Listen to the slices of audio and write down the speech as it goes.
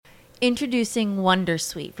Introducing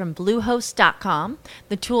Wondersuite from Bluehost.com,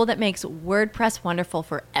 the tool that makes WordPress wonderful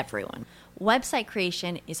for everyone. Website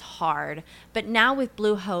creation is hard, but now with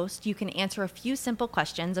Bluehost, you can answer a few simple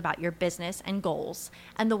questions about your business and goals,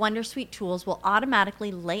 and the Wondersuite tools will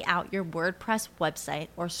automatically lay out your WordPress website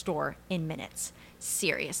or store in minutes.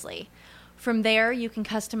 Seriously. From there, you can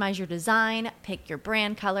customize your design, pick your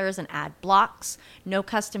brand colors, and add blocks. No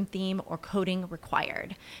custom theme or coding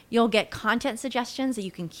required. You'll get content suggestions that you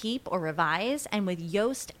can keep or revise, and with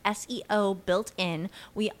Yoast SEO built in,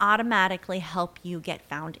 we automatically help you get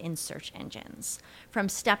found in search engines. From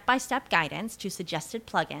step-by-step guidance to suggested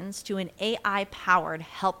plugins to an AI-powered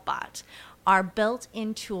help bot, our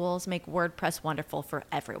built-in tools make WordPress wonderful for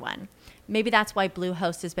everyone. Maybe that's why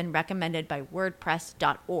Bluehost has been recommended by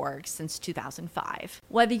WordPress.org since 2005.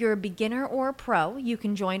 Whether you're a beginner or a pro, you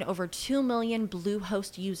can join over 2 million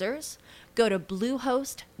Bluehost users. Go to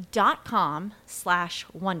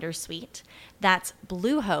bluehost.com/wondersuite. That's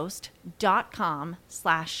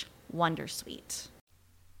bluehost.com/wondersuite.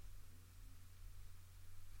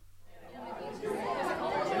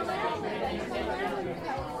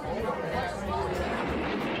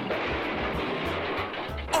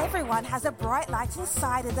 Everyone has a bright light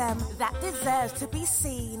inside of them that deserves to be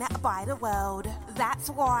seen by the world. That's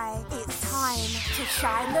why it's time to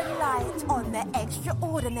shine the light on the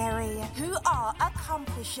extraordinary who are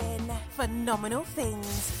accomplishing phenomenal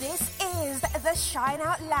things. This is the Shine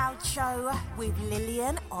Out Loud Show with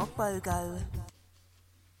Lillian Ogbogo.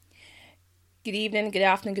 Good evening, good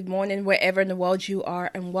afternoon, good morning, wherever in the world you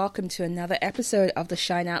are, and welcome to another episode of the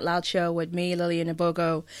Shine Out Loud Show with me, Lillian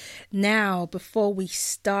Ogbogo. Now, before we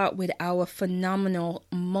start with our phenomenal,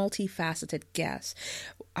 multifaceted guest,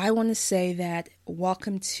 I want to say that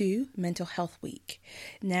welcome to Mental Health Week.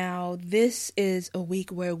 Now, this is a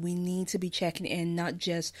week where we need to be checking in not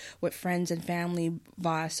just with friends and family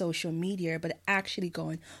via social media, but actually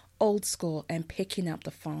going old school and picking up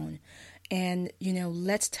the phone. And,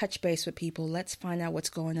 let's touch base with people. Let's find out what's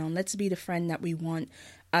going on. Let's be the friend that we want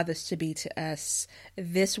others to be to us.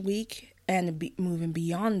 This week and moving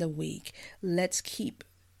beyond the week, let's keep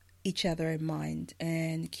each other in mind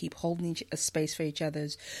and keep holding a space for each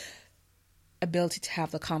other's ability to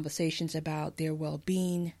have the conversations about their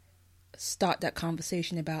well-being. Start that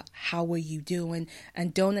conversation about how are you doing,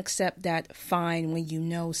 and don't accept that fine when you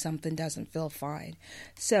know something doesn't feel fine.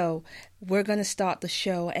 So we're going to start the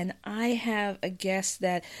show, and I have a guest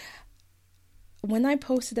that when I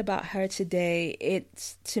posted about her today,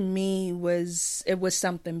 it to me was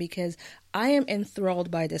something, because I am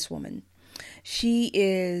enthralled by this woman. She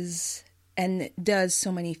is and does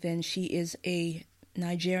so many things. She is a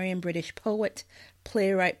Nigerian British poet,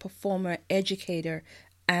 playwright, performer, educator,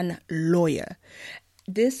 and lawyer.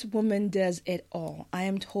 This woman does it all. I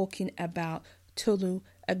am talking about Tolu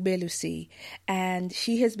Agbelusi, and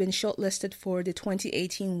she has been shortlisted for the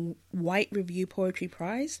 2018 White Review Poetry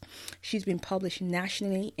Prize. She's been published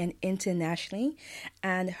nationally and internationally,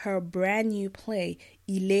 and her brand new play,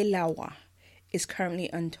 Ilé La Wà, is currently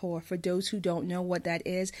on tour. For those who don't know what that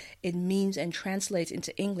is, it means and translates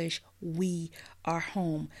into English, we are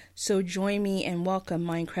home. So join me and welcome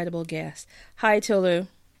my incredible guest. Hi, Tolu.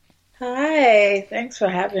 Hi, thanks for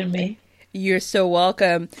having me. You're so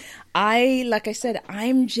welcome. Like I said,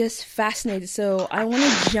 I'm just fascinated. So I want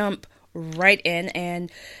to jump right in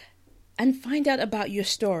and find out about your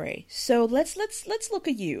story. So let's look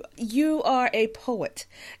at you. You are a poet.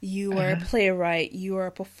 You are a playwright. You are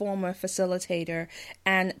a performer, facilitator,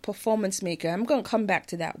 and performance maker. I'm going to come back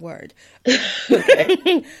to that word.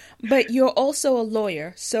 But you're also a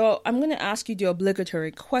lawyer. So I'm going to ask you the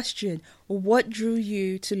obligatory question. What drew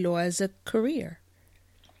you to law as a career?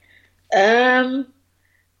 I'd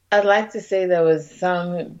like to say there was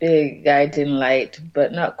some big guiding light,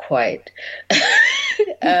 but not quite.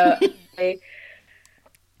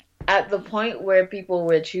 At the point where people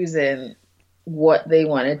were choosing what they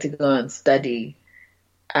wanted to go and study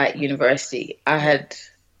at university, I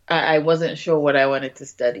wasn't sure what I wanted to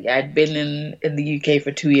study. I'd been in the UK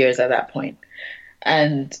for 2 years at that point,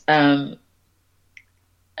 and I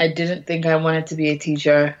didn't think I wanted to be a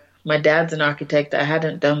teacher. My dad's an architect. I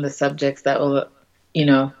hadn't done the subjects that will,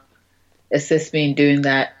 assist me in doing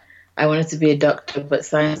that. I wanted to be a doctor, but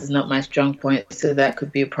science is not my strong point, so that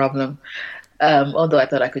could be a problem. Although I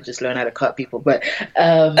thought I could just learn how to cut people, but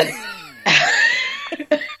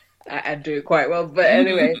I do it quite well. But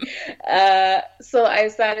anyway, so I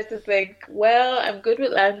started to think, well, I'm good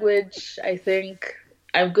with language. I think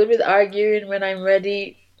I'm good with arguing when I'm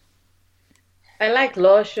ready. I like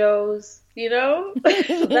law shows.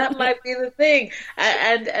 That might be the thing.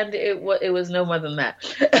 And it was no more than that.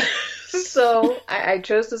 So I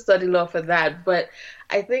chose to study law for that. But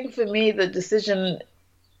I think for me, the decision,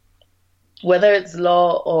 whether it's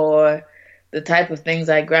law or the type of things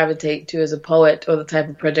I gravitate to as a poet or the type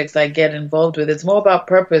of projects I get involved with, it's more about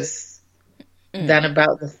purpose than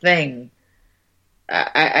about the thing.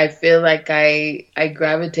 I feel like I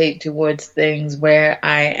gravitate towards things where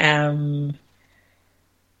I am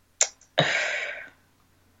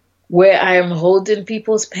holding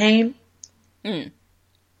people's pain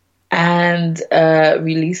and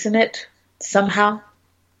releasing it somehow.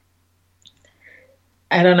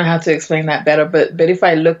 I don't know how to explain that better, but if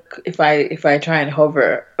I try and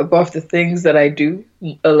hover above the things that I do,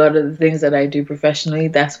 a lot of the things that I do professionally,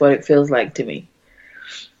 that's what it feels like to me.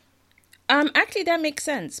 Actually, that makes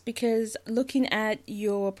sense, because looking at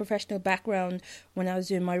your professional background, when I was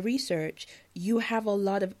doing my research, you have a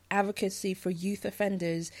lot of advocacy for youth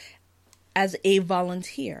offenders as a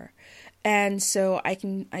volunteer, and so I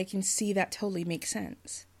can see that totally makes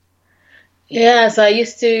sense. Yes, I'm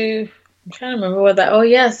trying to remember what that. Oh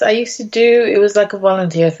yes, I used to do. It was like a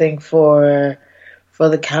volunteer thing for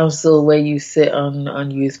the council, where you sit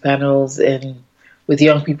on youth panels and with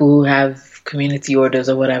young people who have community orders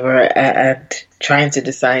or whatever, and trying to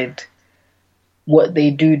decide what they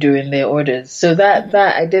do during their orders. So that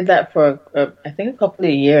I did that for I think a couple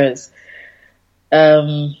of years.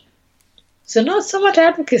 So not so much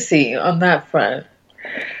advocacy on that front,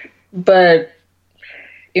 but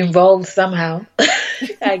involved somehow,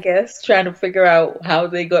 I guess, trying to figure out how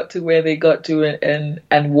they got to where they got to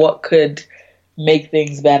and what could make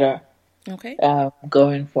things better. Okay.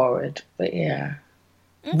 Going forward. But yeah.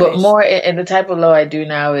 Okay. But more in the type of law I do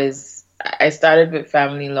now is, I started with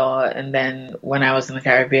family law, and then when I was in the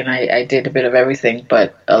Caribbean, I did a bit of everything,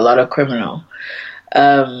 but a lot of criminal,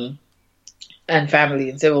 and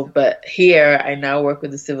family and civil. But here I now work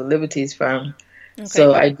with the civil liberties firm. Okay.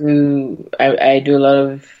 So I do a lot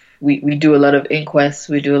of, we do a lot of inquests,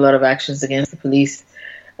 we do a lot of actions against the police,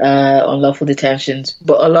 unlawful detentions.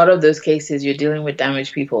 But a lot of those cases, you're dealing with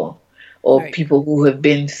damaged people, or right, people who have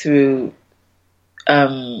been through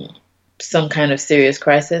some kind of serious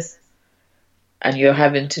crisis, and you're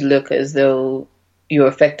having to look as though you're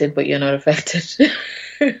affected, but you're not affected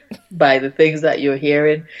by the things that you're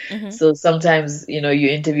hearing. Mm-hmm. So sometimes, you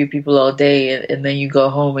interview people all day, and then you go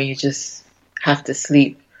home and you just have to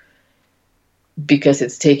sleep because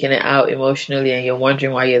it's taking it out emotionally, and you're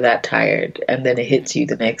wondering why you're that tired. And then it hits you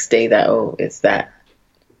the next day that, oh, it's that,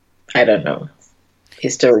 I don't know,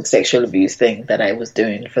 historic sexual abuse thing that I was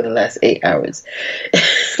doing for the last 8 hours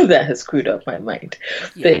that has screwed up my mind.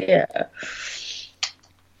 Yeah. But yeah.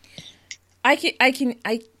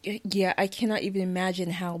 I cannot even imagine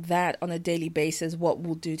how that on a daily basis, what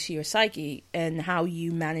will do to your psyche, and how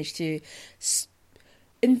you manage to,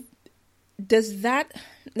 does that,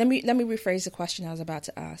 let me rephrase the question I was about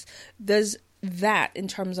to ask. Does that, in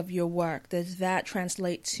terms of your work, does that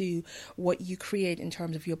translate to what you create in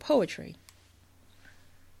terms of your poetry?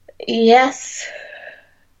 Yes.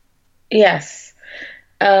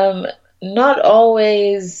 Not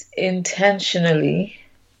always intentionally,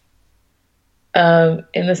 in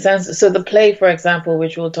the sense, so the play, for example,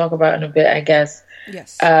 which we'll talk about in a bit, I guess.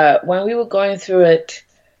 Yes. When we were going through it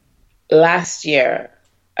last year,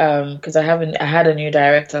 because I had a new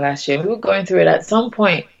director last year, we were going through it at some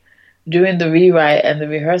point during the rewrite and the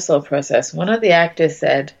rehearsal process. One of the actors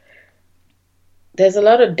said, "There's a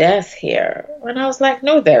lot of death here." And I was like,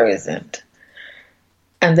 "No, there isn't."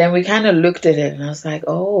 And then we kind of looked at it, and I was like,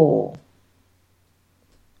 "Oh,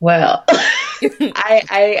 well."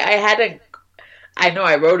 I know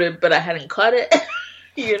I wrote it, but I hadn't cut it,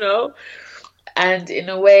 And in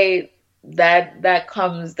a way,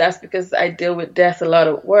 that's because I deal with death a lot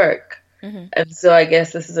at work. Mm-hmm. And so I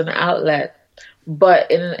guess this is an outlet.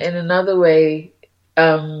 But in another way,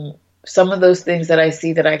 some of those things that I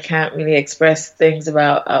see that I can't really express things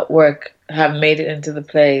about at work have made it into the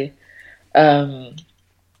play. In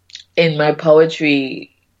my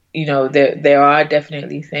poetry, there are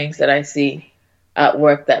definitely things that I see at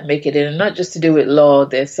work that make it in, and not just to do with law.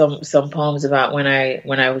 There's some poems about when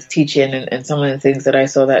I was teaching, and some of the things that I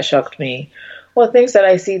saw that shocked me, or things that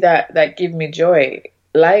I see that give me joy.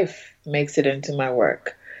 Life makes it into my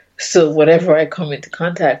work. So whatever I come into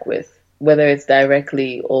contact with, whether it's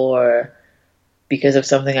directly or because of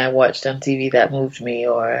something I watched on TV that moved me,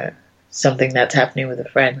 or something that's happening with a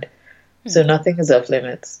friend. So nothing is off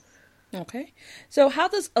limits. Okay. So how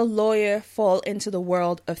does a lawyer fall into the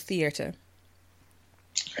world of theater?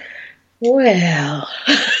 Well,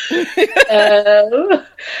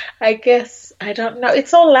 I guess, I don't know.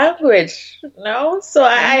 It's all language, no? So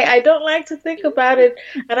I don't like to think about it.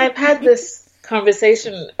 And I've had this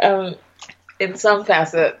conversation in some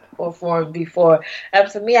facet or form before.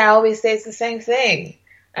 For me, I always say it's the same thing.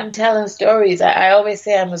 I'm telling stories. I always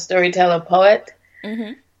say I'm a storyteller poet,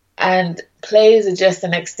 and plays are just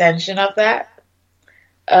an extension of that.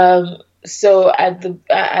 So at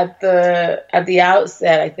the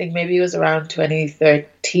outset, I think maybe it was around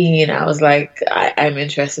 2013, I was like, I'm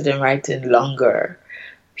interested in writing longer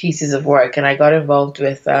pieces of work, and I got involved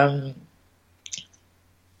with an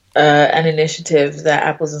initiative that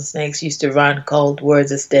Apples and Snakes used to run called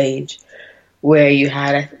Words a Stage, where you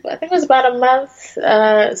had, I think it was about a month,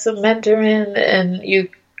 some mentoring, and you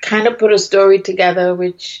kind of put a story together,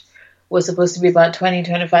 which was supposed to be about 20,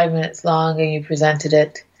 25 minutes long, and you presented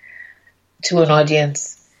it to an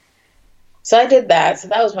audience. So I did that. So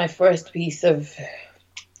that was my first piece of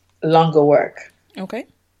longer work. Okay.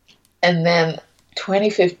 And then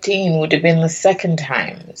 2015 would have been the second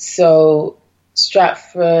time. So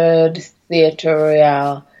Stratford Theatre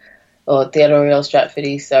Royal, or Theatre Royal Stratford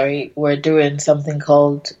East, sorry, were doing something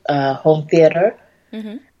called Home Theatre.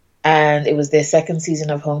 And it was their second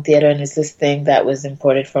season of Home Theatre, and it's this thing that was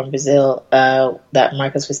imported from Brazil, that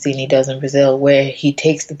Marcus Festini does in Brazil, where he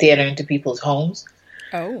takes the theatre into people's homes.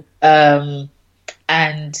 Oh. And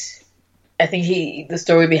I think the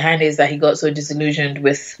story behind it is that he got so disillusioned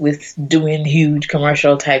with doing huge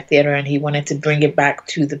commercial type theatre, and he wanted to bring it back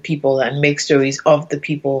to the people and make stories of the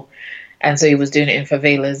people. And so he was doing it in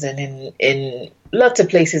favelas and in lots of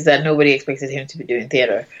places that nobody expected him to be doing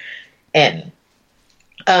theatre in.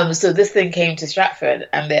 So this thing came to Stratford,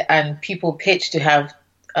 and people pitched to have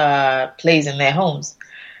plays in their homes.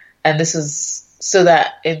 And this was so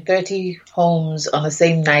that in 30 homes on the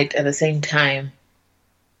same night at the same time,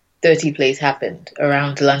 30 plays happened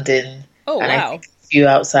around London. Oh, and wow. I think a few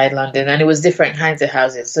outside London. And it was different kinds of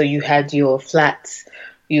houses. So you had your flats,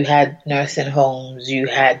 you had nursing homes, you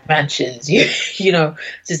had mansions, you know,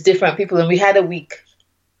 just different people. And we had a week,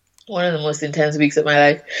 one of the most intense weeks of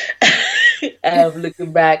my life.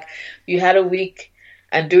 Looking back, you had a week,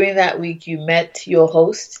 and during that week you met your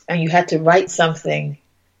host, and you had to write something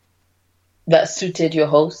that suited your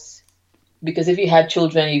host, because if you had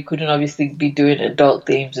children, you couldn't obviously be doing adult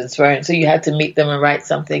themes and swearing, so you had to meet them and write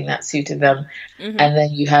something that suited them. And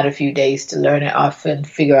then you had a few days to learn it off and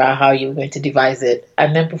figure out how you were going to devise it,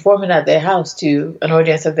 and then perform it at their house to an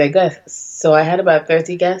audience of their guests. So I had about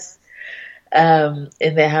 30 guests in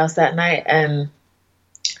their house that night, and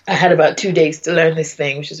I had about 2 days to learn this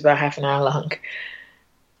thing, which was about half an hour long.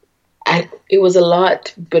 And it was a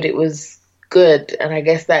lot, but it was good. And I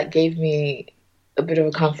guess that gave me a bit of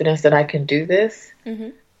a confidence that I can do this,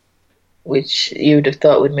 which you would have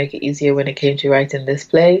thought would make it easier when it came to writing this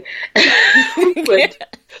play. but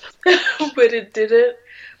it didn't.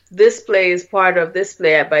 This play is part of this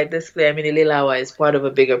play. By this play, I mean Ilé La Wà is part of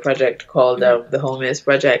a bigger project called the Home Is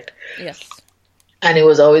Project. Yes. And it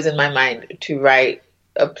was always in my mind to write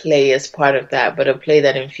a play as part of that, but a play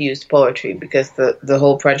that infused poetry, because the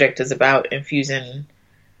whole project is about infusing,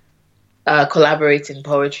 collaborating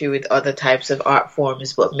poetry with other types of art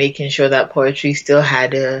forms, but making sure that poetry still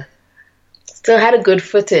had a good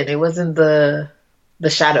footing. It wasn't the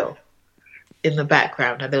shadow in the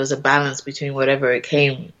background, and there was a balance between whatever it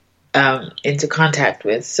came into contact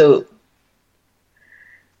with. So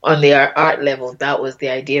on the art level, that was the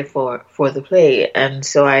idea for the play. And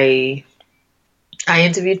so I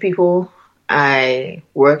interviewed people, I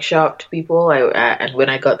workshopped people, and when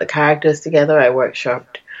I got the characters together, I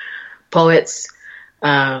workshopped poets,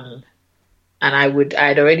 and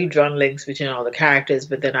I'd already drawn links between all the characters,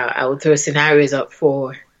 but then I would throw scenarios up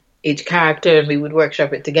for each character, and we would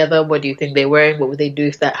workshop it together. What do you think they're wearing? What would they do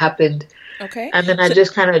if that happened? Okay. And then I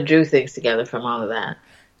just kind of drew things together from all of that.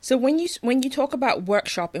 So when you talk about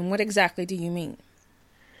workshopping, what exactly do you mean?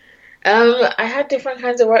 I had different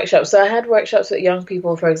kinds of workshops. So I had workshops with young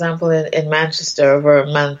people, for example, in Manchester over a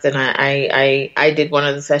month, and I did one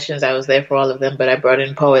of the sessions. I was there for all of them, but I brought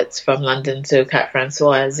in poets from London, so Cat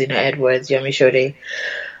Francois, Zina Edwards, Yomi Shode,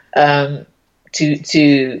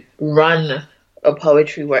 to run a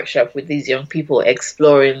poetry workshop with these young people,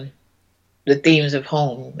 exploring the themes of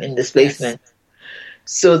home and displacement. Yes.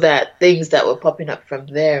 So that things that were popping up from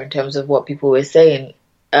there in terms of what people were saying,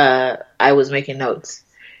 I was making notes.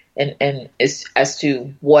 And as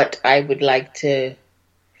to what I would like to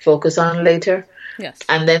focus on later. Yes.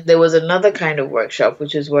 And then there was another kind of workshop,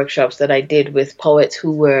 which is workshops that I did with poets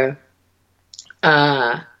who were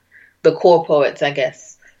the core poets, I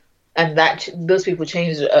guess. And those people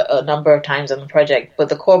changed a number of times on the project. But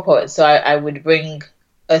the core poets, so I would bring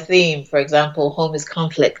a theme, for example, home is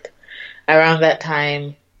conflict. Around that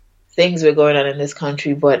time, things were going on in this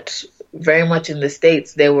country, but very much in the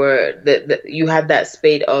States, there were you had that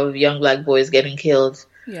spate of young black boys getting killed.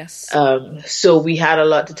 Yes. So we had a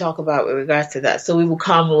lot to talk about with regards to that. So we will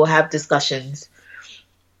come, we'll have discussions,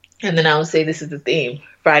 and then I would say, this is the theme,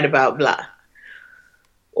 write about blah.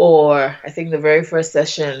 Or I think the very first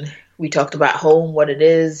session we talked about home, what it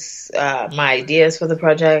is, my ideas for the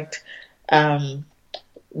project,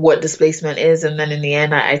 what displacement is, and then in the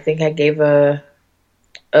end, I think I gave a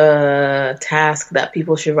task that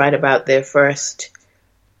people should write about the first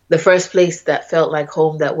place that felt like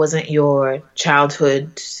home that wasn't your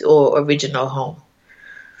childhood or original home.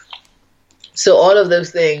 So all of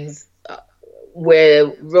those things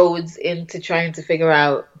were roads into trying to figure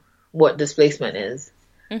out what displacement is,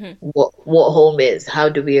 what home is, how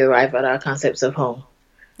do we arrive at our concepts of home.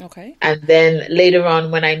 Okay. And then later on,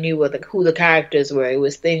 when I knew who the characters were, it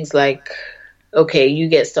was things like, okay, you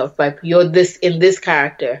get stopped by, in this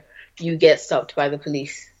character, you get stopped by the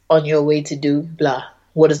police on your way to do blah.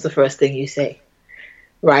 What is the first thing you say?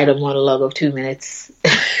 Write a monologue of 2 minutes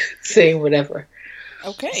saying whatever.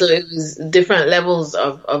 Okay. So it was different levels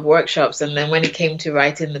of workshops. And then when it came to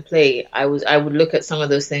writing the play, I would look at some of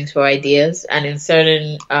those things for ideas. And in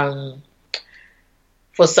certain,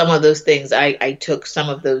 for some of those things, I took some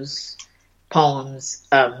of those poems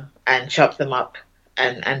and chopped them up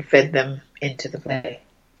and fed them into the play.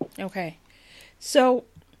 Okay. So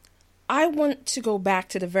I want to go back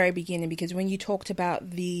to the very beginning, because when you talked about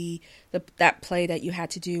that play that you had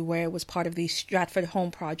to do where it was part of the Stratford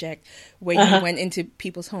Home Project, where you went into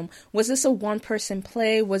people's home, was this a one-person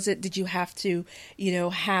play? Did you have to,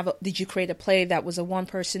 did you create a play that was a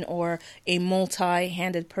one-person or a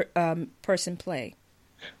multi-handed person play?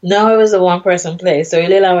 No, it was a one-person play. So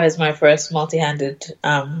Ilé La Wà is my first multi-handed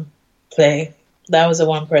play. That was a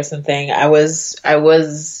one-person thing. I was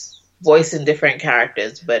voicing different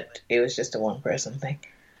characters, but it was just a one-person thing.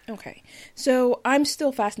 Okay. So I'm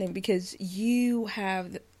still fascinated because you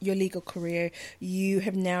have your legal career. You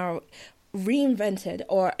have now reinvented,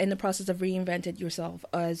 or in the process of reinvented yourself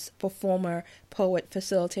as performer, poet,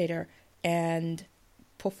 facilitator, and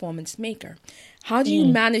performance maker. How do you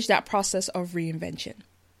manage that process of reinvention?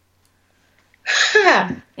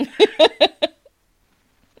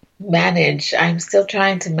 Manage. I'm still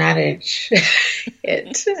trying to manage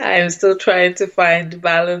it. I'm still trying to find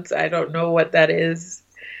balance. I don't know what that is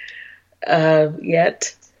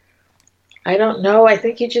yet. I don't know. I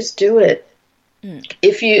think you just do it.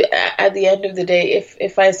 If you, at the end of the day,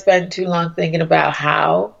 if I spend too long thinking about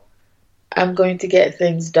how I'm going to get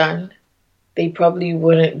things done, they probably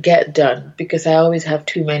wouldn't get done because I always have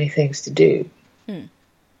too many things to do.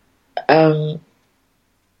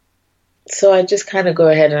 So I just kind of go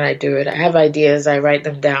ahead and I do it. I have ideas. I write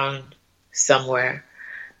them down somewhere.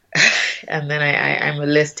 And then I'm a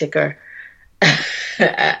list ticker.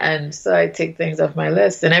 And so I take things off my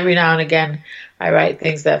list. And every now and again, I write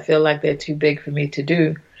things that feel like they're too big for me to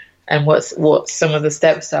do. And what some of the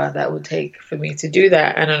steps are that would take for me to do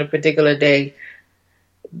that. And on a particular day,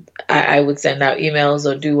 I would send out emails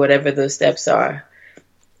or do whatever those steps are,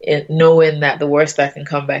 knowing that the worst that can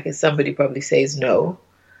come back is somebody probably says no.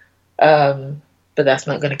 But that's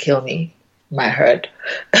not going to kill me. Might hurt.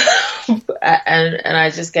 and I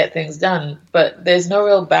just get things done. But there's no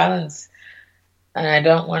real balance. And I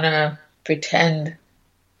don't want to pretend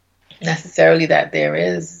necessarily that there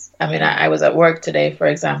is. I mean, I was at work today, for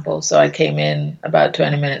example, so I came in about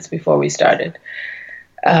 20 minutes before we started.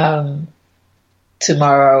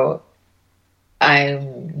 Tomorrow,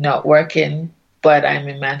 I'm not working, but I'm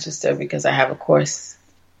in Manchester because I have a course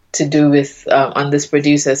to do with on this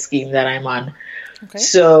producer scheme that I'm on. Okay.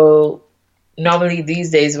 So normally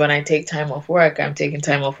these days when I take time off work, I'm taking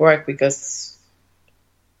time off work because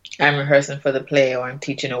I'm rehearsing for the play or I'm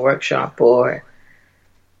teaching a workshop or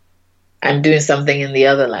I'm doing something in the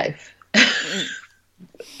other life.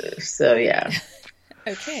 So, yeah.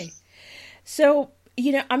 Okay. So,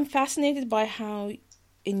 I'm fascinated by how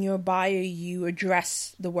in your bio you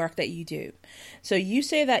address the work that you do. So you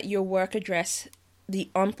say that your work address the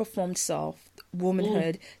unperformed self,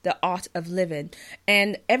 womanhood, the art of living,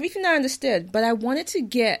 and everything I understood, but I wanted to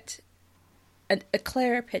get a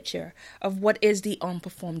clearer picture of what is the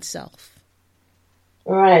unperformed self.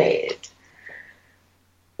 Right.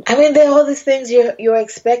 I mean, there are all these things you're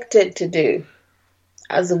expected to do.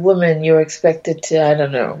 As a woman, you're expected to, I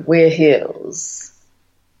don't know, wear heels,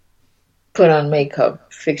 put on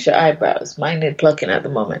makeup, fix your eyebrows. Mine need plucking at the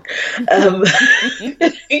moment.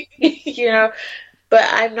 But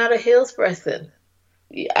I'm not a heels person.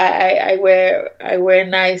 I wear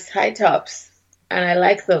nice high tops and I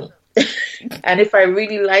like them. And if I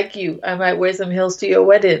really like you, I might wear some heels to your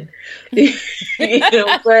wedding. You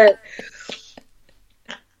know, but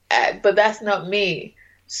that's not me.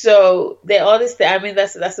 So there are all these things. I mean,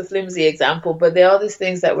 that's a flimsy example, but there are all these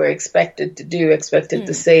things that we're expected to do, expected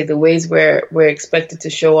to say, the ways we're expected to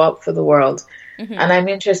show up for the world. And I'm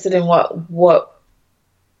interested in what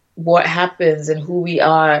happens and who we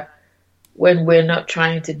are when we're not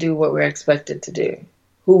trying to do what we're expected to do.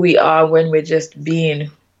 Who we are when we're just being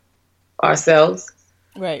ourselves.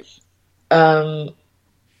 Right. And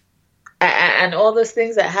all those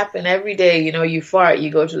things that happen every day, you know, you fart,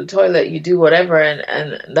 you go to the toilet, you do whatever,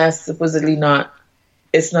 and that's supposedly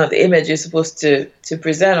it's not the image you're supposed to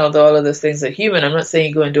present, although all of those things are human. I'm not saying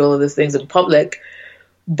you go and do all of those things in public,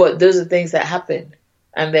 but those are things that happen,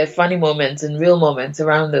 and they're funny moments and real moments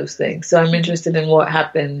around those things. So I'm interested in what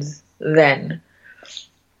happens then.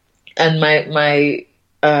 And my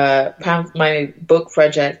book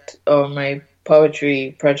project, or my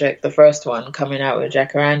poetry project, the first one coming out with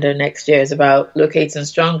Jacaranda next year, is about locating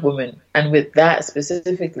strong women. And with that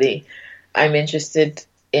specifically, I'm interested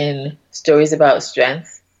in stories about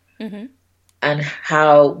strength and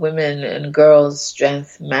how women and girls'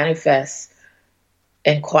 strength manifests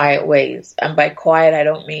in quiet ways. And by quiet, I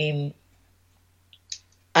don't mean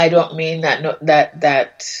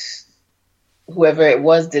that whoever it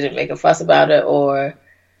was didn't make a fuss about it, or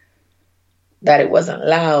that it wasn't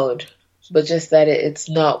loud, but just that it's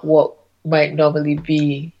not what might normally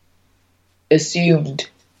be assumed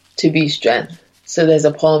to be strength. So there's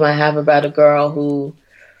a poem I have about a girl who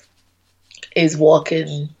is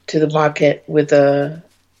walking to the market with a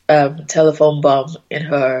telephone bomb in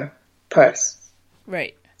her purse.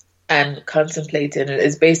 Right. And contemplating,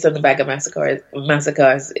 it's based on the Bag of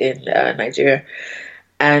massacres in Nigeria.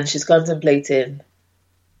 And she's contemplating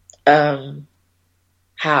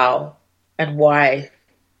how and why.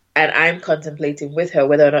 And I'm contemplating with her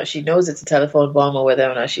whether or not she knows it's a telephone bomb, or whether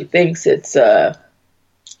or not she thinks it's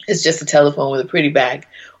just a telephone with a pretty bag.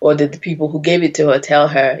 Or did the people who gave it to her tell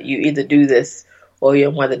her, you either do this or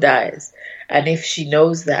your mother dies? And if she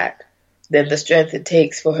knows that, then the strength it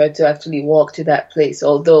takes for her to actually walk to that place,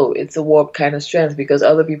 although it's a warped kind of strength, because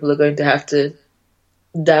other people are going to have to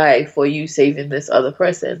die for you saving this other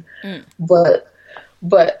person. But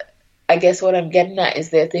I guess what I'm getting at is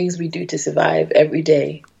there are things we do to survive every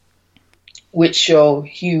day which show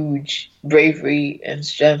huge bravery and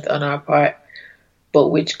strength on our part, but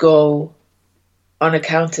which go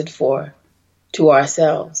unaccounted for to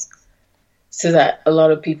ourselves. So that a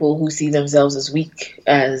lot of people who see themselves as weak,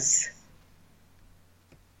 as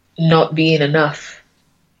not being enough,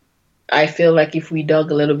 I feel like if we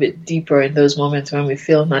dug a little bit deeper in those moments when we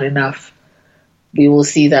feel not enough, we will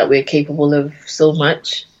see that we're capable of so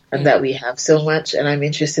much and that we have so much. And I'm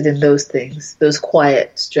interested in those things, those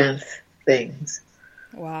quiet strength things.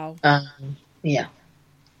 Wow. Yeah.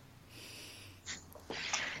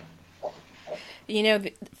 You know,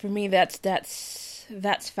 for me, that's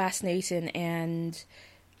fascinating, and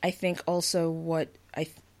I think also what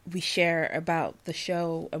we share about the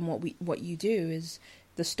show and what you do is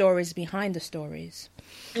the stories behind the stories.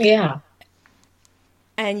 Yeah.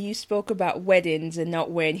 And you spoke about weddings and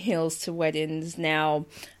not wearing heels to weddings. Now,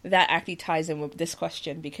 that actually ties in with this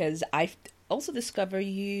question, because I also discover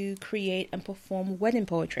you create and perform wedding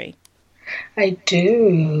poetry. I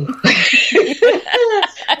do.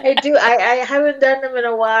 I do. I haven't done them in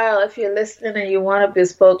a while. If you're listening and you want a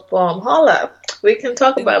bespoke poem, holla. We can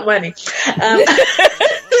talk about money.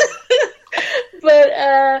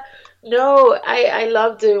 But no, I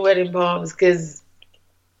love doing wedding poems because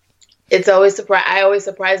it's always I always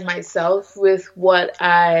surprise myself with what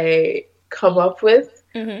I come up with.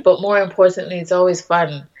 Mm-hmm. But more importantly, it's always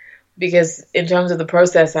fun because in terms of the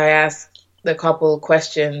process, I ask the couple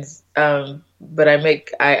questions, but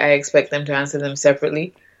I expect them to answer them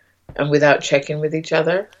separately and without checking with each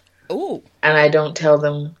other. Ooh. And I don't tell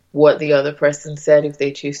them what the other person said. If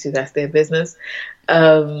they choose to, that's their business.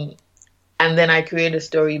 And then I create a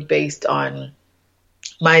story based on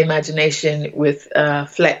my imagination with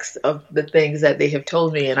flecks of the things that they have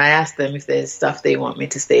told me. And I ask them if there's stuff they want me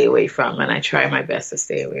to stay away from. And I try my best to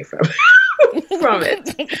stay away from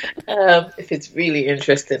it. If it's really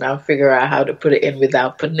interesting, I'll figure out how to put it in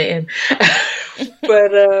without putting it in.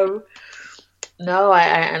 But no,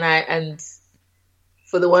 and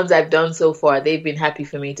for the ones I've done so far, they've been happy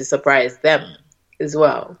for me to surprise them as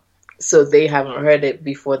well. So they haven't heard it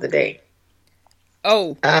before the day.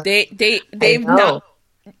 Oh, they've not.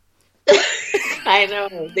 I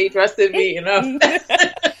know. They trusted me enough.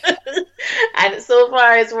 And so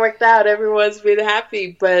far it's worked out. Everyone's been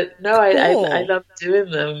happy. But no, I love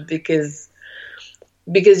doing them because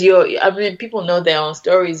because people know their own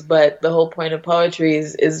stories, but the whole point of poetry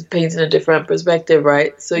is painting a different perspective,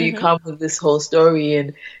 right? So you come with this whole story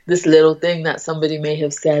and this little thing that somebody may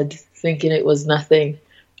have said thinking it was nothing,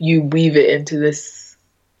 you weave it into this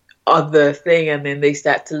other thing, and then they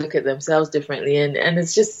start to look at themselves differently, and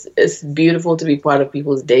it's beautiful to be part of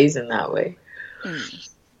people's days in that way.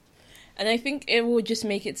 And I think it will just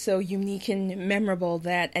make it so unique and memorable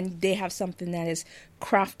and they have something that is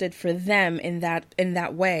crafted for them in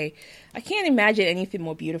that way. I can't imagine anything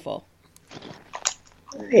more beautiful.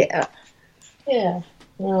 Yeah.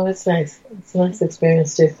 No, it's nice. It's a nice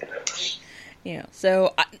experience too. Yeah.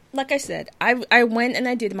 So, like I said, I went and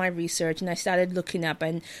I did my research and I started looking up,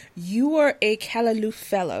 and you are a Callaloo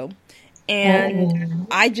Fellow. And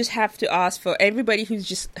I just have to ask, for everybody who's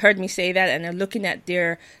just heard me say that and are looking at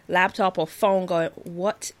their laptop or phone going,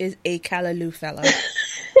 what is a Callaloo Fellow?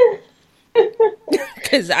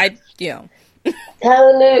 Because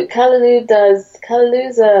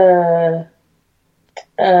Callaloo's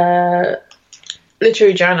a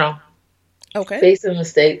literary journal. Okay. Based in the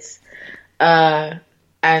States. And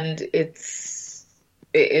it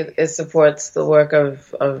supports the work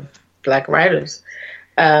of Black writers.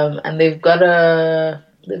 And they've got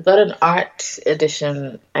an art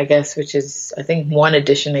edition, I guess, which is, I think, one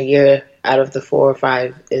edition a year out of the 4 or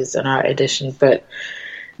 5 is an art edition, but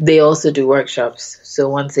they also do workshops. So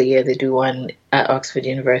once a year they do one at Oxford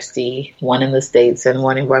University, one in the States, and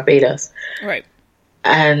one in Barbados. Right.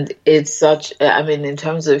 And it's such, in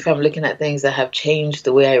terms of, if I'm looking at things that have changed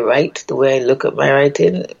the way I write, the way I look at my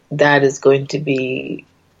writing, that is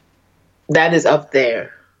up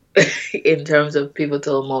there. In terms of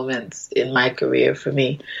pivotal moments in my career for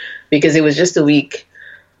me, because it was just a week,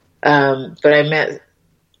 but I met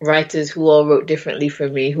writers who all wrote differently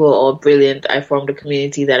from me, who are all brilliant. I formed a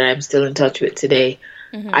community that I'm still in touch with today.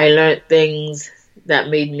 I learned things that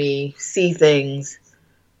made me see things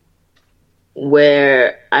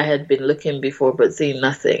where I had been looking before but seeing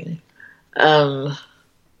nothing. So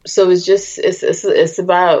it's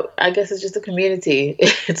about, I guess it's just a community.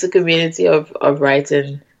 It's a community of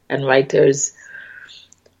writing and writers,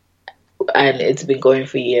 and it's been going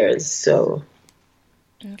for years. So,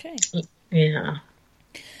 okay, yeah.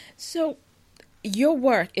 So, your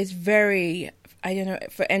work is very, I don't know,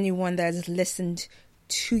 for anyone that has listened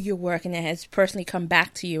to your work and has personally come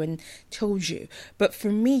back to you and told you. But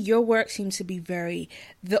for me, your work seems to be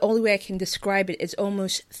the only way I can describe it is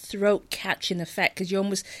almost throat-catching effect, because you're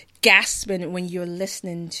almost gasping when you're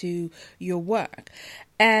listening to your work.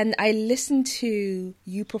 And I listened to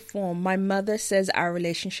you perform My Mother Says Our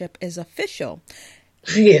Relationship is Official.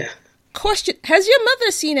 Yeah. Question, has your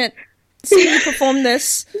mother seen you perform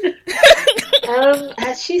this?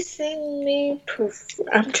 Has she seen me perform?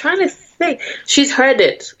 I'm trying to think. She's heard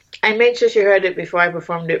it. I made sure she heard it before I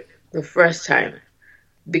performed it the first time,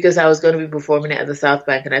 because I was going to be performing it at the South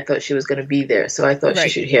Bank and I thought she was going to be there. So I thought She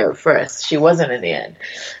should hear it first. She wasn't in the end.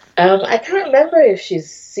 I can't remember if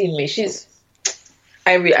she's seen me.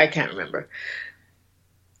 I can't remember.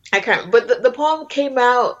 But the poem came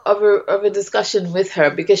out of a discussion with her,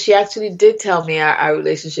 because she actually did tell me our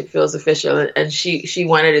relationship feels official, and she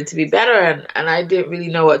wanted it to be better, and I didn't really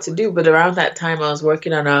know what to do. But around that time, I was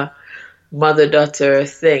working on a mother-daughter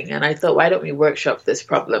thing, and I thought, why don't we workshop this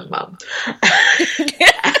problem, Mom?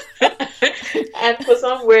 And for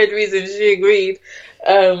some weird reason, she agreed.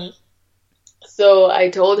 So I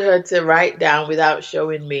told her to write down, without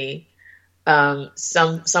showing me,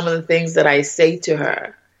 some of the things that I say to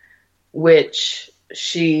her, which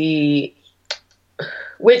I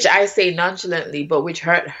say nonchalantly, but which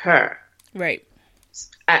hurt her. Right.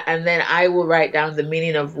 And then I will write down the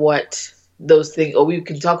meaning of what those things, or we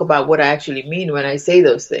can talk about what I actually mean when I say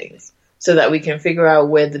those things, so that we can figure out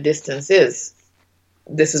where the distance is.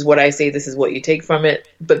 This is what I say, this is what you take from it,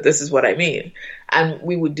 but this is what I mean. And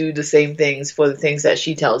we would do the same things for the things that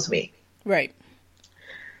she tells me. Right.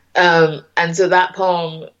 And so that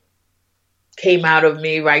poem came out of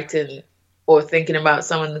me writing or thinking about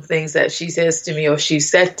some of the things that she says to me, or she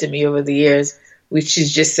said to me over the years, which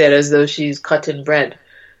she's just said as though she's cutting bread.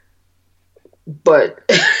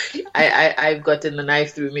 But I've gotten the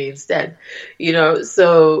knife through me instead,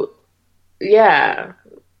 so yeah.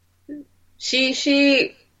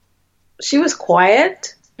 She was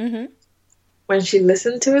quiet when she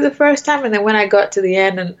listened to it the first time, and then when I got to the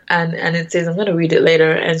end and it says, I'm going to read it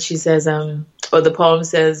later, and she says, or the poem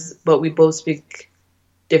says, but we both speak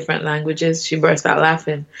different languages, she burst out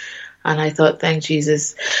laughing, and I thought, thank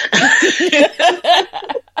Jesus.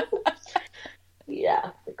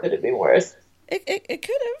 Yeah, it could have been worse. It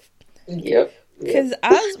could have. Yep. Because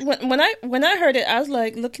when I heard it, I was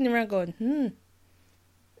like looking around going,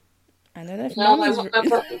 I don't know if No, mom is.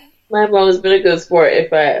 my mom's been a good sport.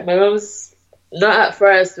 My mom's not at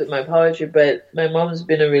first with my poetry, but my mom's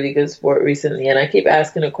been a really good sport recently, and I keep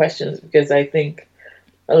asking her questions because I think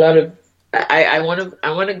a lot of I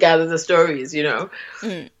want to gather the stories, Mm.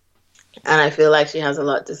 and I feel like she has a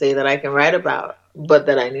lot to say that I can write about, but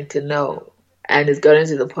that I need to know. And it's gotten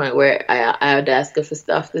to the point where I would ask her for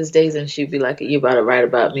stuff these days, and she'd be like, "You about to write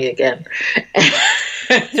about me again?" And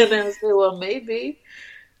I would say, "Well, maybe."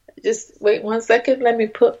 Just wait 1 second. Let me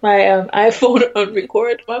put my iPhone on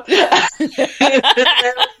record, Mom.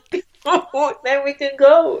 Then we can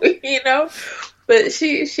go, But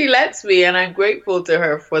she lets me, and I'm grateful to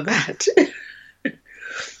her for that.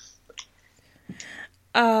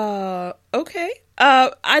 Okay.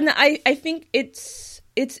 And I think it's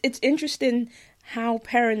interesting how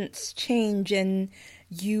parents change, and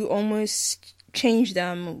you almost change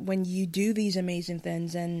them when you do these amazing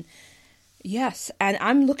things. And yes, and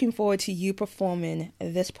I'm looking forward to you performing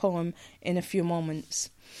this poem in a few moments.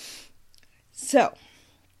 So,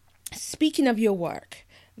 speaking of your work,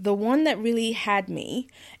 the one that really had me,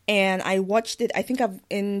 and I watched it, I think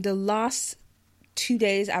in the last 2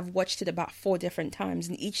 days, I've watched it about 4 different times,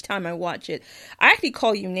 and each time I watch it, I actually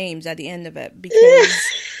call you names at the end of it, because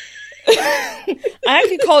I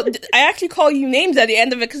actually call you names at the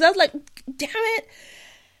end of it, because I was like, damn it.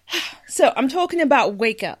 So, I'm talking about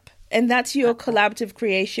Wake Up. And that's your collaborative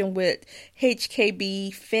creation with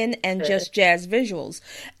HKB, Finn, and Just Jazz Visuals.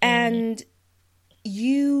 And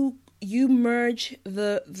you merge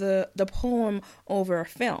the poem over a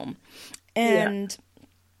film. And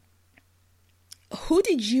who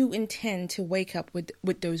did you intend to wake up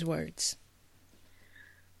with those words?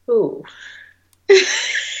 Ooh.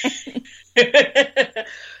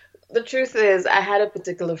 The truth is, I had a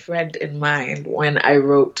particular friend in mind when I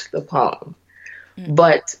wrote the poem.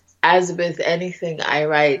 But as with anything I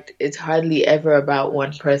write, it's hardly ever about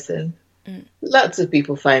one person. Lots of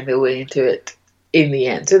people find their way into it in the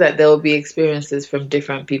end, so that there will be experiences from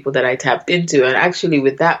different people that I tapped into. And actually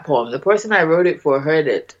with that poem, the person I wrote it for heard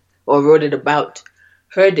it, or wrote it about,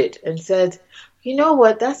 heard it and said, "You know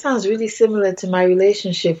what, that sounds really similar to my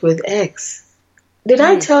relationship with X. Did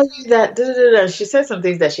I tell you that?" And she said some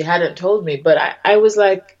things that she hadn't told me, but I was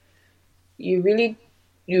like, you really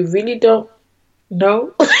don't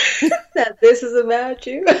know that this is about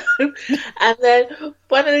you? And then,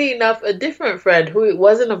 funnily enough, a different friend who it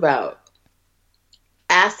wasn't about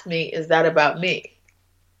asked me, "Is that about me?"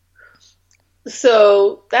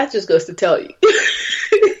 So that just goes to tell you.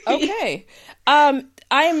 Okay. I'm,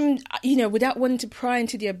 without wanting to pry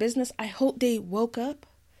into their business, I hope they woke up.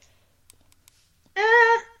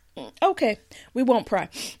 Okay, we won't pry.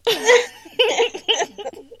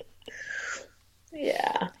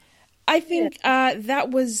 Yeah. I think that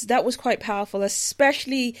was quite powerful,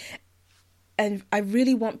 especially, and I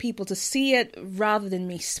really want people to see it rather than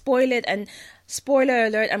me spoil it. And spoiler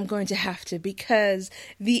alert, I'm going to have to, because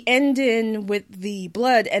the ending with the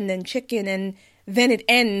blood and then chicken, and then it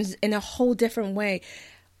ends in a whole different way.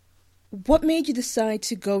 What made you decide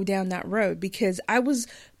to go down that road? Because I was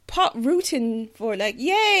rooting for, like,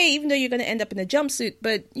 yay, even though you're going to end up in a jumpsuit,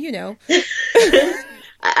 but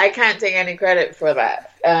I can't take any credit for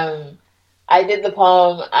that. I did the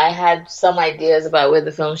poem. I had some ideas about where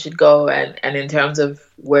the film should go, and in terms of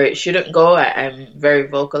where it shouldn't go, I'm very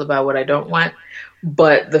vocal about what I don't want.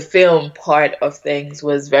 But the film part of things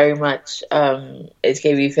was very much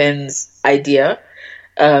HKB Finn's idea,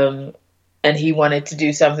 and he wanted to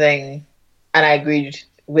do something, and I agreed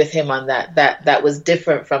with him on that was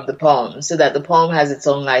different from the poem, so that the poem has its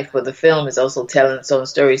own life, but the film is also telling its own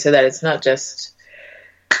story, so that it's not just,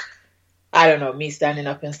 I don't know, me standing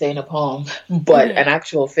up and saying a poem, but an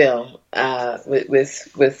actual film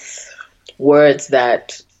with words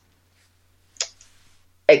that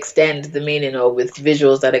extend the meaning, or with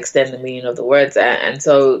visuals that extend the meaning of the words. And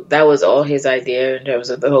so that was all his idea in terms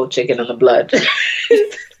of the whole chicken and the blood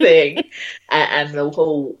thing, and the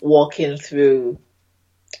whole walking through,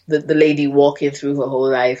 the lady walking through her whole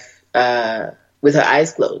life with her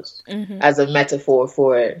eyes closed, as a metaphor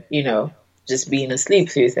for, just being asleep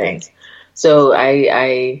through things. So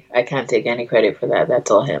I can't take any credit for that. That's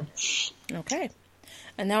all him. Okay.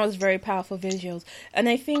 And that was very powerful visuals. And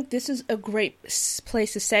I think this is a great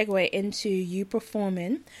place to segue into you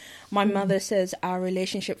performing. My mother says our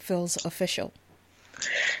relationship feels official.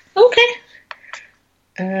 Okay.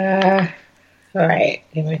 All right.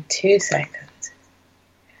 Give me 2 seconds.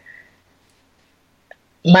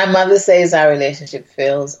 My mother says our relationship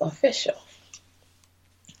feels official.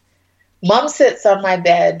 Mom sits on my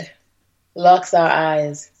bed, locks our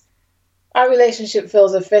eyes. Our relationship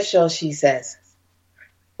feels official, she says.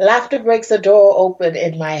 Laughter breaks a door open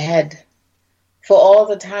in my head. For all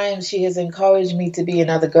the times she has encouraged me to be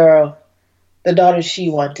another girl, the daughter she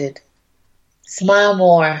wanted. Smile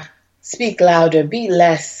more, speak louder, be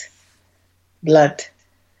less blunt,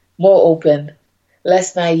 more open,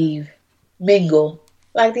 less naive, mingle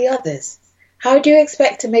like the others. How do you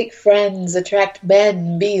expect to make friends, attract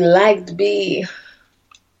men, be liked, be...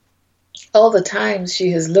 All the times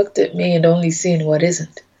she has looked at me and only seen what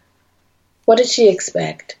isn't. What did she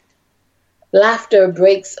expect? Laughter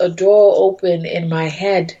breaks a door open in my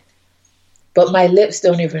head, but my lips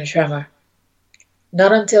don't even tremor.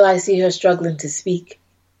 Not until I see her struggling to speak,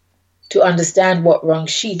 to understand what wrong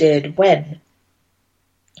she did, when.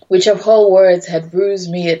 Which of her words had bruised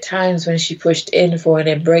me at times when she pushed in for an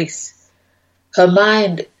embrace. Her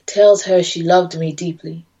mind tells her she loved me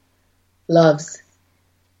deeply. Loves.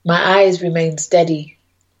 My eyes remain steady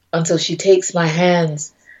until she takes my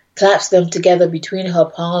hands, claps them together between her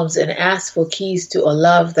palms, and asks for keys to a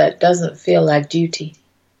love that doesn't feel like duty.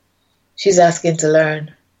 She's asking to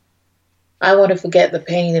learn. I want to forget the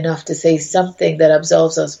pain enough to say something that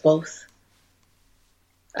absolves us both.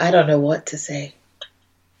 I don't know what to say.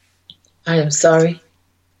 I am sorry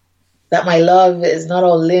that my love is not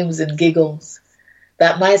all limbs and giggles,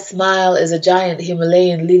 that my smile is a giant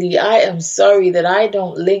Himalayan lily. I am sorry that I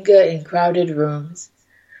don't linger in crowded rooms,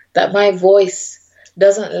 that my voice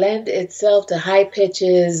doesn't lend itself to high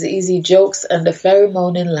pitches, easy jokes, and a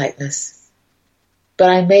pheromone in lightness. But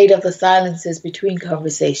I'm made of the silences between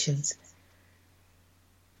conversations.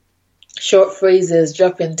 Short phrases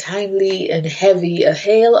dropping timely and heavy, a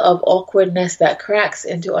hail of awkwardness that cracks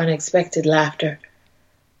into unexpected laughter.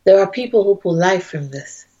 There are people who pull life from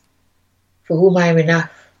this, for whom I am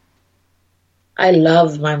enough. I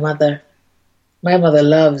love my mother. My mother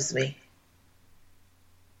loves me.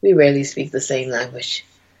 We rarely speak the same language.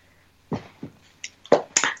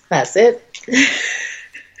 That's it.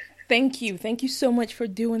 Thank you. Thank you so much for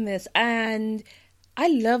doing this. And I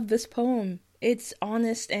love this poem. It's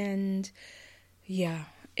honest and, yeah.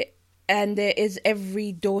 And there is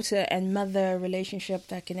every daughter and mother relationship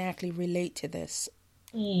that can actually relate to this.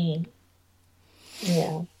 Yeah.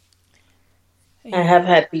 I have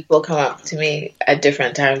had people come up to me at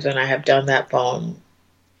different times when I have done that poem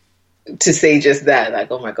to say just that,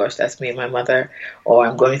 like, oh my gosh, that's me and my mother, or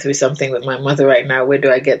I'm going through something with my mother right now. Where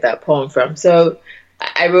do I get that poem from? So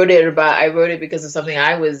I wrote it because of something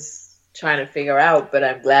I was trying to figure out, but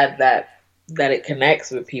I'm glad that it connects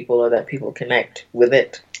with people, or that people connect with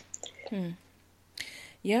it.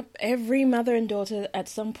 Yep, every mother and daughter at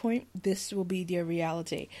some point, this will be their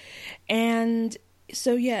reality. And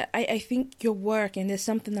so, yeah, I think your work, and there's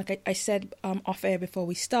something like I said off air before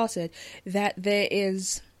we started, that there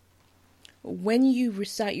is, when you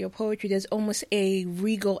recite your poetry, there's almost a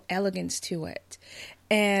regal elegance to it.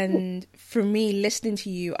 And for me, listening to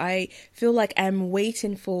you, I feel like I'm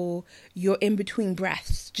waiting for your in-between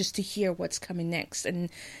breaths just to hear what's coming next. And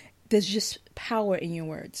there's just power in your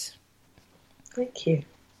words. Thank you.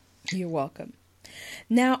 You're welcome.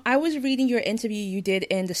 Now, I was reading your interview you did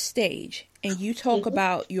in The Stage, and you talk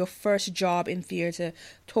about your first job in theater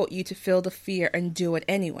taught you to feel the fear and do it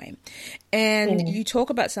anyway. And you talk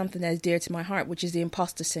about something that's dear to my heart, which is the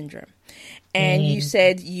imposter syndrome. And you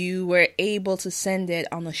said you were able to send it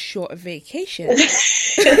on a short vacation.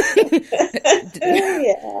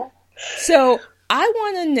 Yeah. So I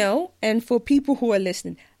want to know, and for people who are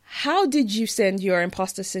listening, how did you send your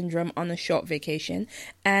imposter syndrome on a short vacation?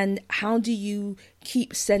 And how do you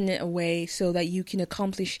keep sending it away so that you can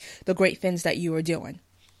accomplish the great things that you are doing?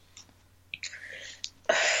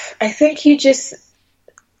 I think you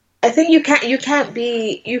can't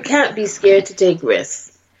be scared to take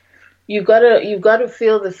risks. You've got to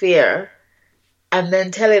feel the fear and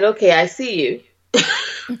then tell it, okay, I see you.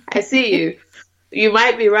 I see you. You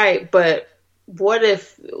might be right, but what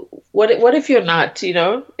if you're not,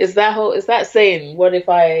 is that saying, what if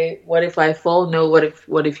I fall? No, what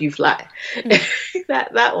if you fly?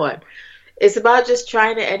 that one. It's about just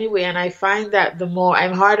trying it anyway. And I find that the more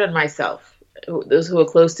I'm hard on myself, those who are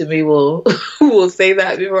close to me will say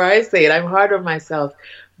that before I say it. I'm hard on myself.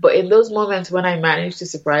 But in those moments when I manage to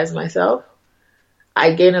surprise myself,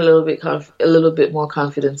 I gain a little bit more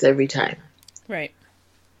confidence every time. Right.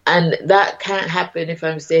 And that can't happen if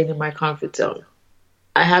I'm staying in my comfort zone.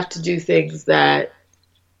 I have to do things that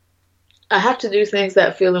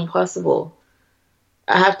feel impossible.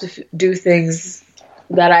 I have to do things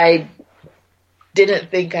that I didn't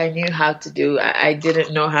think I knew how to do. I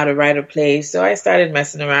didn't know how to write a play, so I started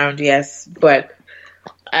messing around, yes, but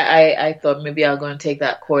I thought maybe I'll go and take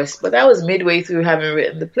that course. But that was midway through having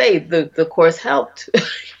written the play. The course helped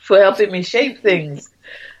for helping me shape things.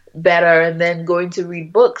 better and then going to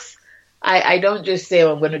read books. I don't just say,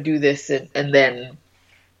 oh, I'm going to do this and then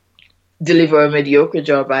deliver a mediocre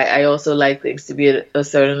job. I also like things to be at a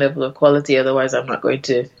certain level of quality. Otherwise, I'm not going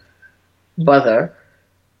to bother.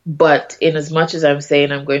 But in as much as I'm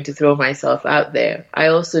saying I'm going to throw myself out there, I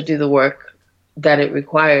also do the work that it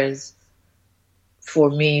requires for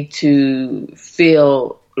me to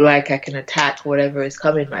feel like I can attack whatever is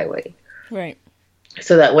coming my way. Right.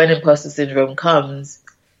 So that when imposter syndrome comes,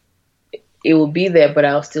 it will be there, but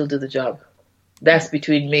I'll still do the job. That's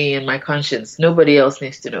between me and my conscience. Nobody else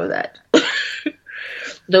needs to know that.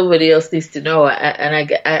 Nobody else needs to know.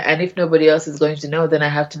 And if nobody else is going to know, then I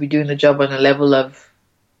have to be doing the job on a level of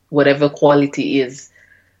whatever quality is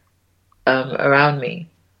around me.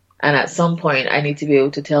 And at some point, I need to be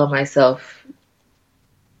able to tell myself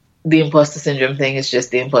the imposter syndrome thing is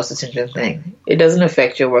just the imposter syndrome thing. It doesn't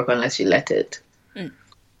affect your work unless you let it.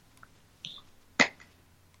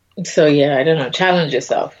 So yeah, I don't know. Challenge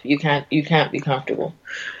yourself. You can't be comfortable.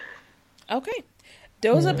 Okay.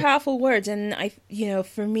 Those are powerful words. And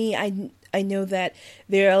for me, I know that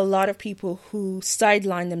there are a lot of people who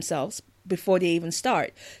sideline themselves before they even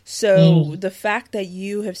start. So the fact that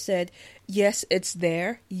you have said, yes, it's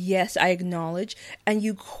there. Yes, I acknowledge. And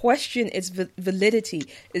you question its validity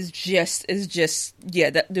is just,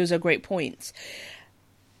 those are great points.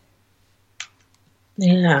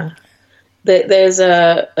 Yeah. There's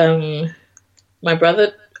my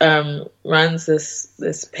brother runs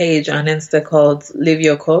this page on Insta called Live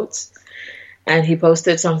Your Quotes, and he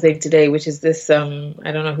posted something today, which is this I don't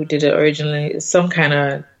know who did it originally. It's some kind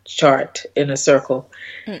of chart in a circle,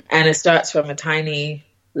 and it starts from a tiny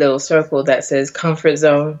little circle that says comfort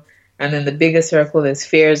zone, and then the bigger circle is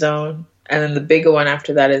fear zone, and then the bigger one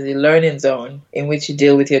after that is the learning zone, in which you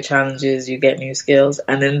deal with your challenges, you get new skills,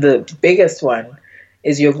 and then the biggest one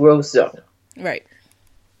is your growth zone. Right.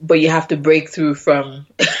 But you have to break through from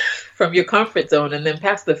your comfort zone and then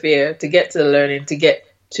past the fear to get to the learning, to get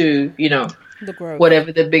to, the growth,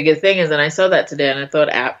 whatever the bigger thing is. And I saw that today and I thought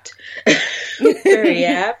apt. Very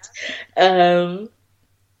apt. But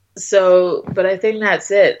I think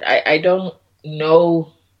that's it. I don't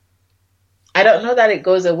know that it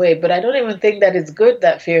goes away, but I don't even think that it's good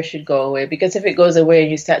that fear should go away, because if it goes away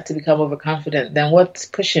and you start to become overconfident, then what's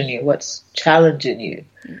pushing you? What's challenging you?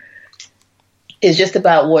 It's just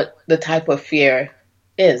about what the type of fear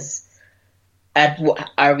is and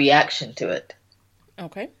our reaction to it.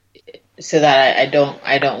 Okay. So that I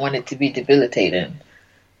don't want it to be debilitating.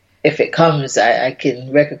 If it comes, I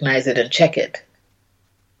can recognize it and check it,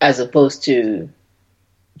 as opposed to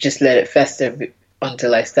just let it fester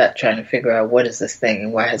until I start trying to figure out what is this thing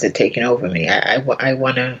and why has it taken over me. I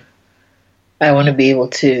want to be able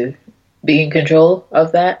to be in control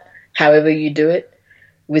of that, however you do it.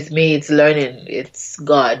 With me, it's learning, it's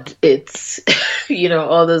God, it's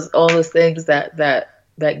all those things that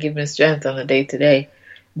give me strength on the day to day,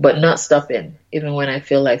 but not stopping, even when I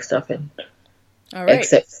feel like stopping. All right.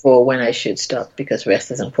 Except for when I should stop, because rest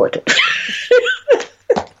is important.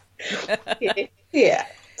 Yeah.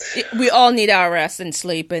 We all need our rest and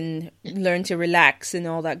sleep and learn to relax and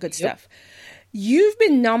all that good stuff. You've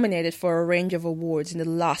been nominated for a range of awards in the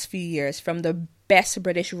last few years, from the Best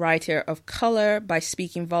British Writer of Colour by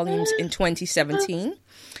Speaking Volumes in 2017.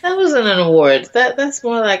 That wasn't an award. That's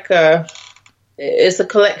more like it's a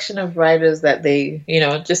collection of writers that they,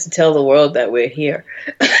 just to tell the world that we're here.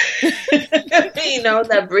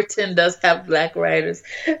 That Britain does have black writers.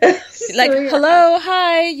 Hello,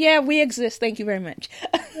 hi, yeah, we exist. Thank you very much.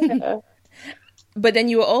 But then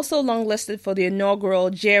you were also longlisted for the inaugural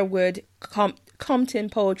Jerwood Compton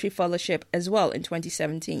Poetry Fellowship as well in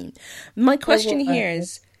 2017. My question here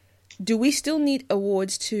is, do we still need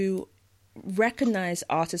awards to recognize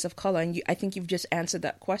artists of color? And I think you've just answered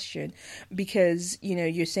that question, because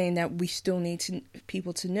you're saying that we still need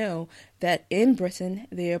people to know that in Britain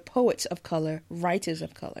there are poets of color, writers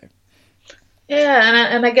of color. Yeah,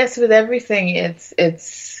 and I guess with everything it's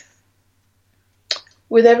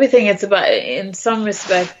about, in some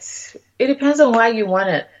respects, it depends on why you want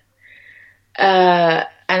it. And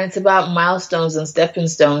it's about milestones and stepping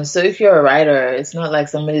stones. So if you're a writer, it's not like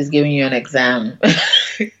somebody's giving you an exam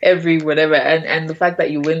every whatever. And the fact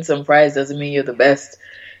that you win some prize doesn't mean you're the best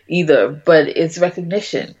either. But it's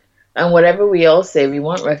recognition. And whatever we all say, we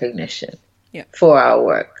want recognition for our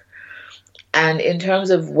work. And in terms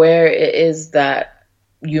of where it is that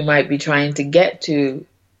you might be trying to get to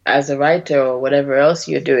as a writer or whatever else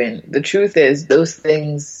you're doing, the truth is those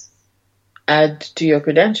things add to your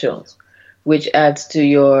credentials, which adds to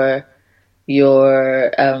your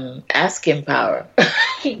your asking power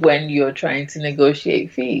when you're trying to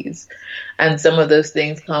negotiate fees. And some of those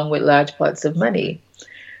things come with large pots of money,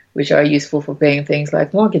 which are useful for paying things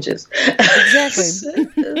like mortgages.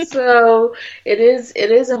 Exactly. So it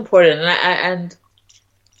is important. And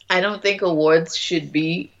I don't think awards should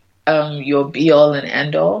be your be all and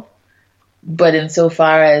end all. But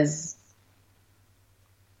insofar as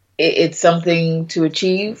it's something to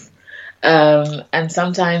achieve, and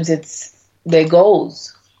sometimes they're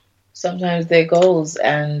goals. Sometimes they're goals,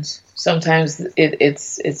 and sometimes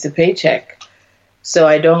it's a paycheck. So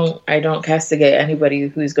I don't castigate anybody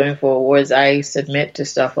who's going for awards. I submit to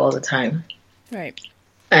stuff all the time, Right.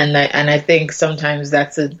 and I think sometimes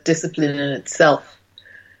that's a discipline in itself.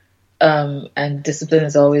 And discipline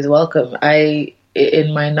is always welcome.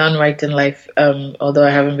 In my non-writing life, although I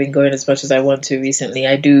haven't been going as much as I want to recently,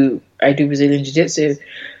 I do Brazilian Jiu-Jitsu,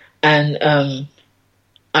 and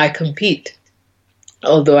I compete.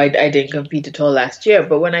 Although I didn't compete at all last year,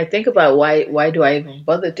 but when I think about why do I even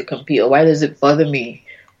bother to compete, or why does it bother me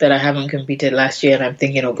that I haven't competed last year, and I'm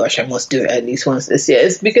thinking, oh gosh, I must do it at least once this year.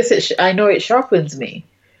 It's because I know it sharpens me,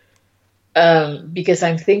 because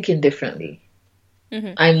I'm thinking differently.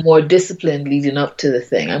 Mm-hmm. I'm more disciplined leading up to the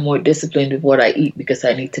thing. I'm more disciplined with what I eat because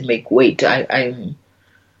I need to make weight. I'm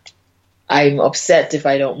upset if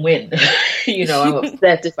I don't win. I'm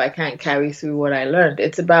upset if I can't carry through what I learned.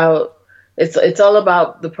 It's all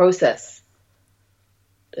about the process.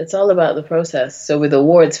 It's all about the process. So with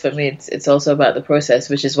awards, for me, it's also about the process,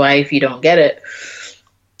 which is why if you don't get it,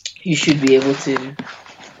 you should be able to.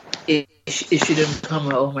 It shouldn't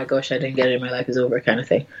come, oh my gosh, I didn't get it, my life is over kind of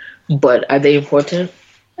thing. But are they important?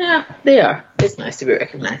 Yeah, they are. It's nice to be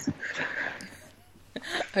recognized.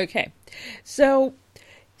 Okay. So,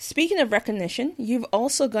 speaking of recognition, you've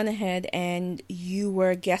also gone ahead and you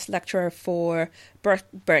were a guest lecturer for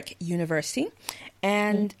Burke University.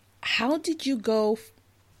 And how did you go,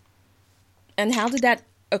 and how did that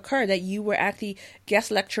occur that you were actually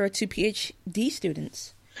guest lecturer to PhD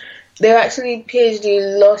students? They're actually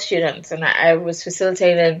PhD law students, and I was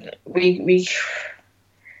facilitating.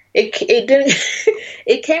 It didn't.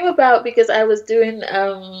 It came about because I was doing.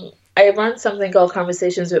 I run something called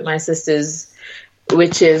Conversations with My Sisters,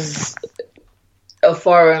 which is a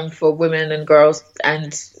forum for women and girls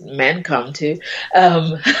and men come to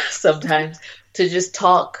sometimes to just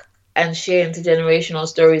talk and share intergenerational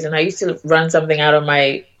stories. And I used to run something out of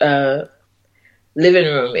my living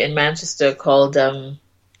room in Manchester called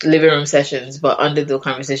Living Room Sessions, but under the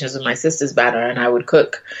Conversations with My Sisters banner. And I would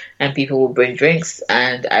cook and people would bring drinks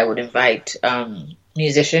and I would invite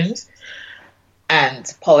musicians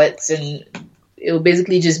and poets, and it would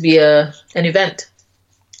basically just be an event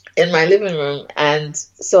in my living room. And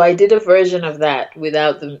so I did a version of that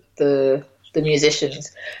without the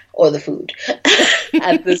musicians or the food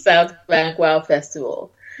at the South Bank Wow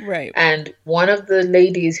Festival. Right. And one of the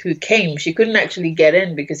ladies who came, she couldn't actually get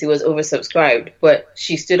in because it was oversubscribed, but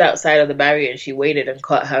she stood outside of the barrier and she waited and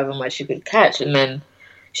caught however much she could catch. And then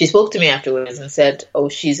she spoke to me afterwards and said, oh,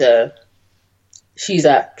 she's from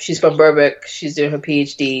Burbank, she's doing her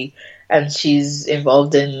PhD, and she's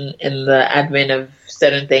involved in the admin of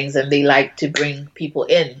certain things, and they like to bring people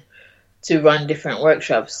in to run different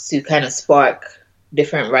workshops to kind of spark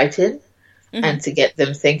different writing. Mm-hmm. And to get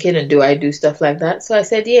them thinking, and do I do stuff like that? So I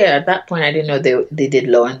said, yeah. At that point, I didn't know they did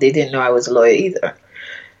law, and they didn't know I was a lawyer either.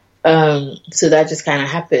 So that just kind of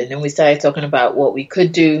happened, and we started talking about what we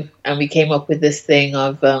could do, and we came up with this thing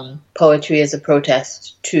of poetry as a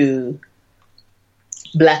protest to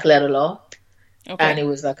Black letter law. Okay. And it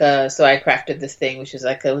was like so I crafted this thing, which is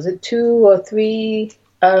like was it 2 or 3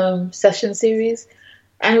 session series.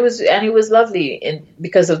 And it was lovely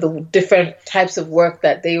because of the different types of work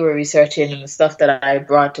that they were researching and the stuff that I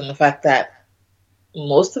brought, and the fact that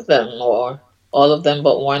most of them, or all of them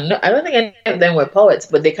but one, I don't think any of them were poets,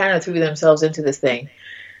 but they kind of threw themselves into this thing.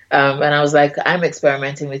 And I was like, I'm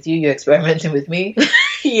experimenting with you, you're experimenting with me,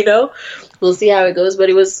 we'll see how it goes.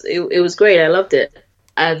 But it was great. I loved it.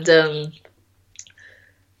 And I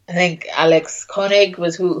think Alex Koenig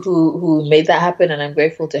was who made that happen, and I'm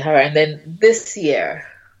grateful to her. And then this year,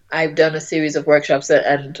 I've done a series of workshops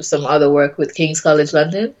and some other work with King's College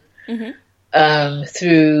London. Mm-hmm.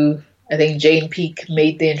 Through, I think Jane Peake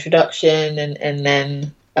made the introduction, and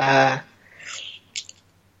then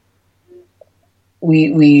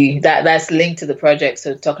that's linked to the project.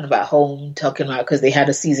 So talking about home, because they had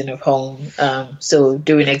a season of home. So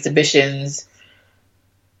doing exhibitions,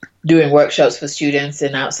 doing workshops for students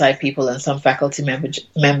and outside people, and some faculty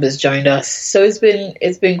members joined us. So it's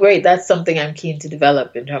been great. That's something I'm keen to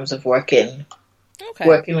develop in terms of working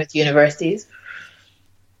with universities.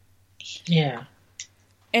 Yeah.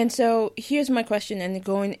 And so here's my question, and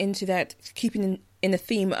going into that, keeping in the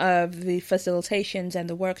theme of the facilitations and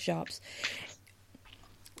the workshops,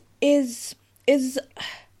 is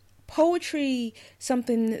poetry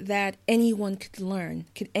something that anyone could learn?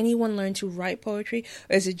 Could anyone learn to write poetry,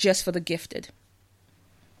 or is it just for the gifted?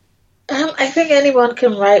 I think anyone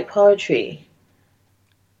can write poetry.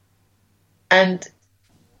 And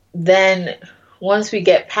then once we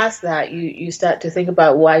get past that, you start to think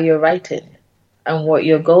about why you're writing and what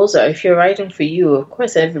your goals are. If you're writing for you, of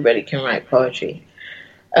course, everybody can write poetry.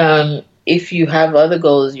 If you have other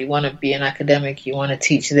goals, you want to be an academic, you want to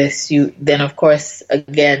teach this, then of course,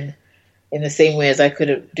 again, in the same way as I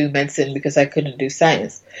couldn't do medicine because I couldn't do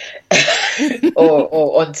science,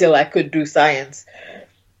 or until I could do science,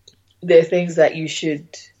 there are things that you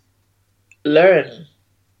should learn.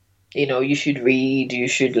 You should read, you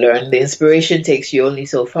should learn. The inspiration takes you only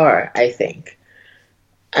so far, I think.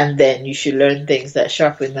 And then you should learn things that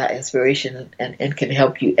sharpen that inspiration and can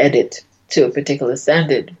help you edit to a particular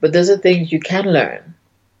standard. But those are things you can learn.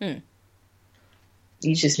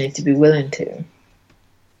 You just need to be willing to.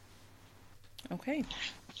 Okay.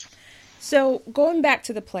 So going back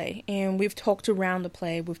to the play, and we've talked around the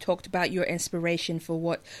play, we've talked about your inspiration for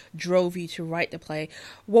what drove you to write the play.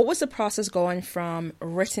 What was the process going from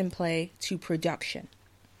written play to production?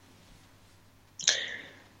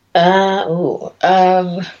 I'd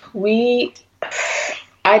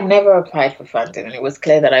never applied for funding, and it was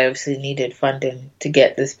clear that I obviously needed funding to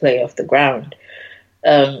get this play off the ground.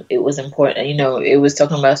 It was important, it was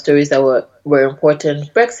talking about stories that were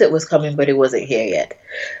important. Brexit was coming, but it wasn't here yet.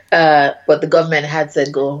 But the government had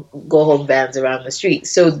said go home bans around the street.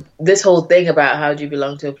 So this whole thing about how do you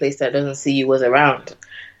belong to a place that doesn't see you was around.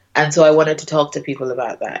 And so I wanted to talk to people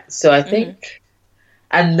about that. So I think,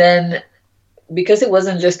 and then because it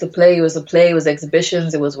wasn't just a play, it was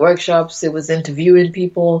exhibitions, it was workshops, it was interviewing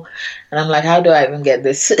people. And I'm like, how do I even get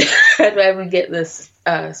this?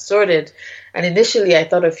 Sorted? And initially I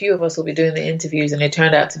thought a few of us will be doing the interviews, and it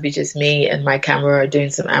turned out to be just me and my camera doing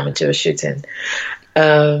some amateur shooting,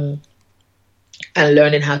 and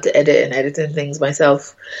learning how to edit and editing things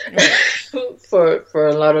myself for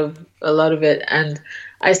a lot of it. And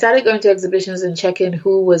I started going to exhibitions and checking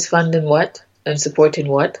who was funding what and supporting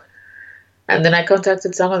what. And then I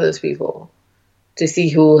contacted some of those people to see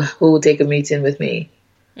who would take a meeting with me.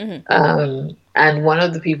 And one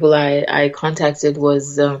of the people I contacted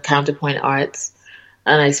was Counterpoint Arts,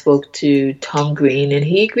 and I spoke to Tom Green, and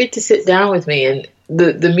he agreed to sit down with me. And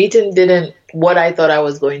the meeting what I thought I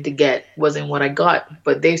was going to get wasn't what I got,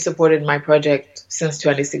 but they supported my project since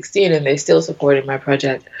 2016, and they still supported my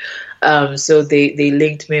project. So they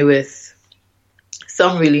linked me with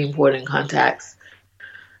some really important contacts.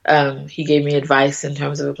 He gave me advice in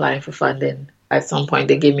terms of applying for funding. At some point,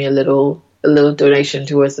 they gave me a little donation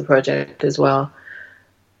towards the project as well.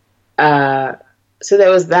 So there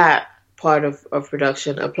was that part of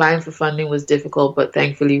production. Applying for funding was difficult, but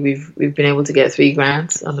thankfully we've been able to get 3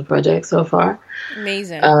 grants on the project so far.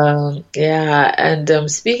 Amazing. And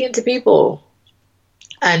speaking to people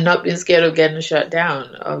and not being scared of getting shut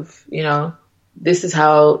down, of, this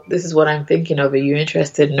is what I'm thinking of. Are you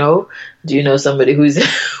interested? No. Do you know somebody who's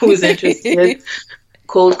interested?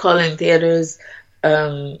 Cold calling theaters,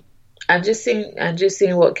 and just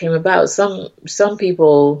seeing what came about. Some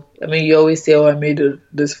people, you always say, "Oh, I made it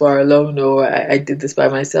this far alone," or I did this by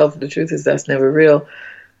myself. The truth is that's never real.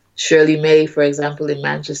 Shirley May, for example, in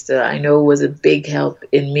Manchester, I know was a big help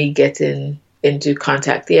in me getting into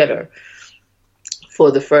Contact Theatre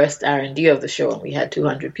for the first R&D of the show, and we had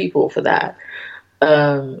 200 people for that.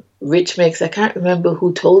 Rich Mix, I can't remember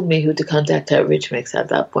who told me who to contact at Rich Mix at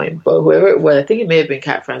that point, but whoever it was, I think it may have been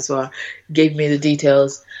Cat Francois, gave me the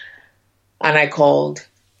details, and I called,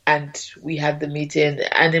 and we had the meeting,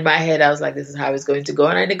 and in my head I was like, this is how it's going to go,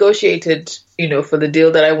 and I negotiated, for the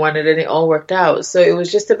deal that I wanted, and it all worked out. So it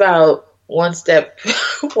was just about one step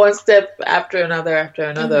after another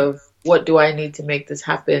of what do I need to make this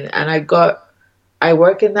happen. And I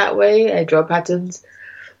work in that way. I draw patterns.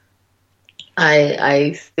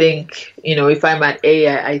 I think, if I'm at A,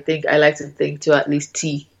 I think I like to think to at least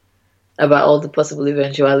T about all the possible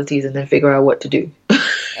eventualities, and then figure out what to do,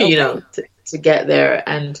 okay. to get there.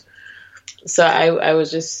 And so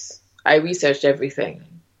I researched everything,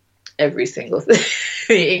 every single thing,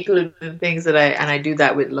 including things that I do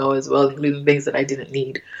that with law as well, including things that I didn't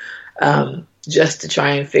need, just to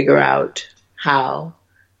try and figure out how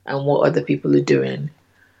and what other people are doing.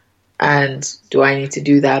 And do I need to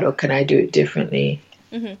do that, or can I do it differently?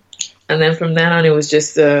 Mm-hmm. And then from then on, it was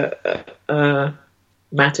just a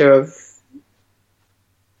matter of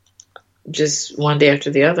just one day after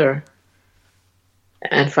the other.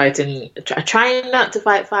 and trying not to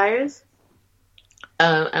fight fires,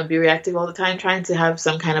 and be reactive all the time, trying to have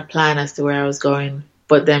some kind of plan as to where I was going,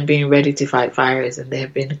 but then being ready to fight fires, and there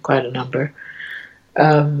have been quite a number.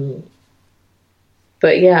 But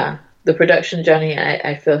yeah, the production journey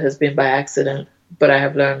I feel has been by accident, but I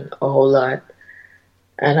have learned a whole lot,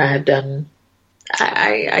 and I have done.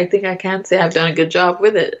 I think I can say I've done a good job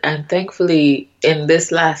with it, and thankfully, in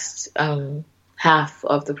this last half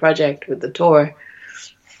of the project with the tour,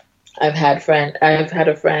 I've had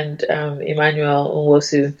a friend, Emmanuel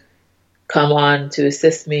Nwosu, come on to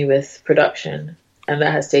assist me with production, and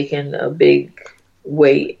that has taken a big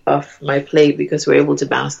weight off my plate because we're able to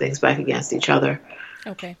bounce things back against each other.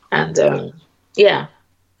 Okay. And yeah,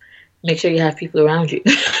 make sure you have people around you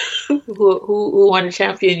who want to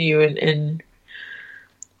champion you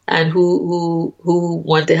and who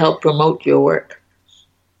want to help promote your work.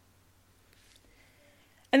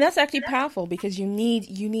 And that's actually powerful because you need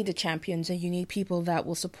the champions and you need people that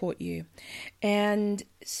will support you. And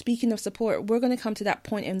speaking of support, we're going to come to that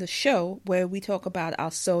point in the show where we talk about our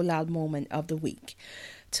So Loud moment of the week.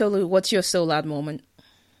 Tolu, what's your So Loud moment?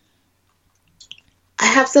 I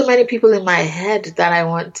have so many people in my head that I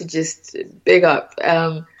want to just big up.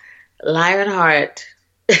 Lionheart,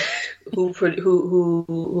 who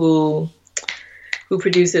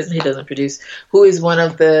produces, he doesn't produce, who is one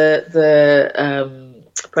of the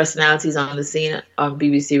personalities on the scene on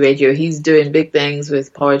BBC Radio. He's doing big things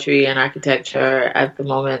with poetry and architecture at the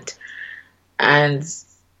moment. And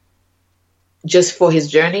just for his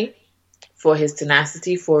journey, for his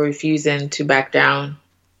tenacity, for refusing to back down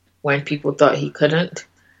when people thought he couldn't.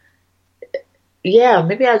 Yeah,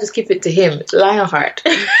 maybe I'll just keep it to him. Lionheart.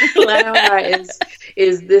 Lionheart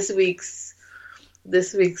is this week's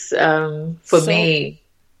for me.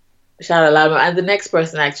 Shout out loud. And the next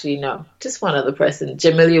person, actually, no, just one other person.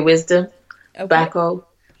 Jamelia Wisdom, okay. Bacco.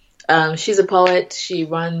 She's a poet. She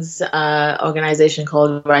runs an organization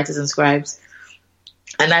called Writers and Scribes.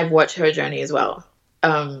 And I've watched her journey as well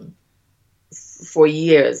for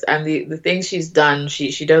years. And the things she's done,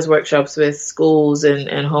 she does workshops with schools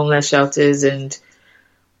and homeless shelters. And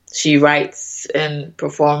she writes and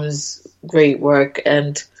performs great work.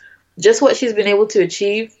 And just what she's been able to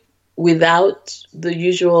achieve without the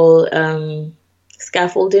usual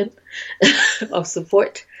scaffolding of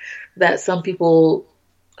support that some people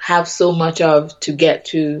have so much of to get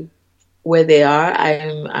to where they are.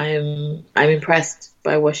 I'm impressed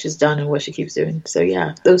by what she's done and what she keeps doing. So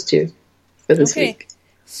yeah, those two for this week.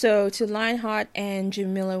 So to Lionheart and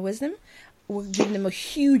Jamila Wisdom, we're giving them a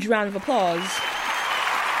huge round of applause.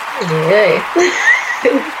 Yay.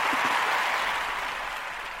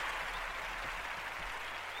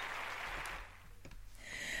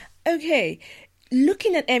 Okay,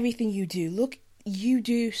 looking at everything you do, you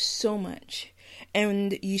do so much,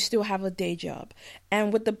 and you still have a day job.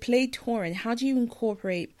 And with the play touring, how do you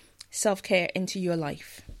incorporate self-care into your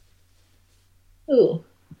life? Ooh.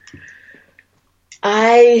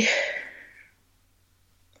 I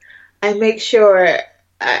make sure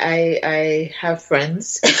I have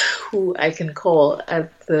friends who I can call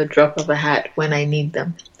at the drop of a hat when I need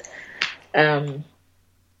them.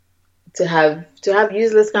 To have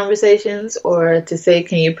useless conversations or to say,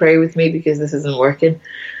 can you pray with me because this isn't working?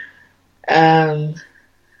 At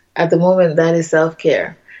the moment, that is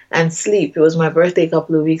self-care. And sleep. It was my birthday a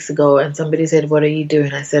couple of weeks ago and somebody said, what are you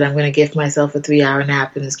doing? I said, I'm going to give myself a 3-hour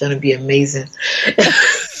nap and it's going to be amazing.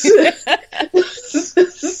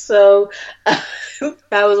 So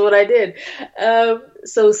that was what I did.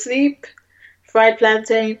 So sleep, fried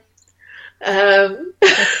plantain.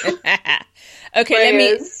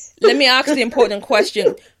 Okay, let me ask the important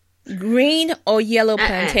question: green or yellow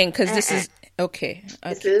plantain? Because this is okay.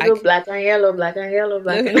 This is black and yellow, black and yellow,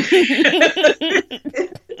 black. And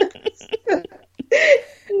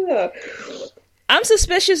I'm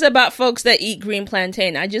suspicious about folks that eat green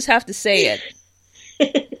plantain. I just have to say it.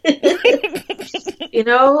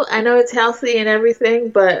 I know it's healthy and everything,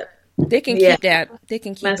 but they can keep that. They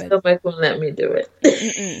can keep it. My stomach won't let me do it.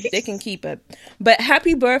 They can keep it. But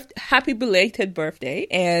happy belated birthday.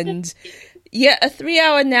 And yeah, a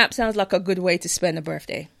 3-hour nap sounds like a good way to spend a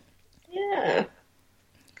birthday. Yeah,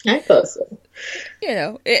 I thought so.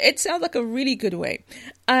 It sounds like a really good way.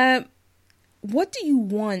 What do you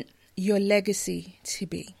want your legacy to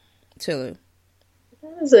be, Tolu?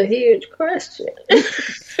 That's a huge question.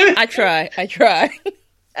 I try.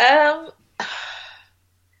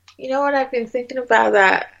 You know what? I've been thinking about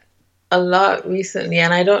that a lot recently,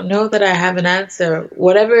 and I don't know that I have an answer.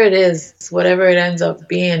 Whatever it is, whatever it ends up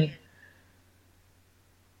being,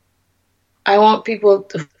 I want people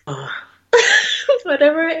to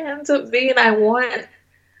whatever it ends up being, I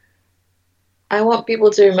want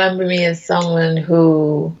people to remember me as someone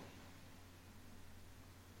who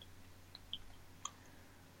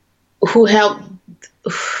helped,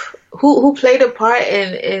 who played a part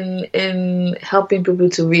in helping people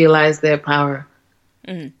to realize their power.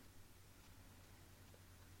 Mm-hmm.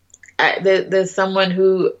 There's someone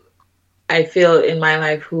who I feel in my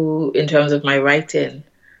life who, in terms of my writing,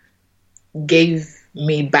 gave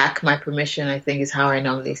me back my permission, I think is how I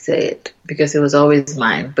normally say it, because it was always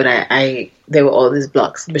mine, but there were all these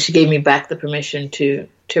blocks, but she gave me back the permission to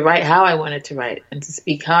write how I wanted to write and to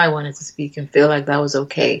speak how I wanted to speak and feel like that was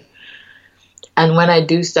okay. And when I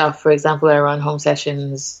do stuff, for example, I run home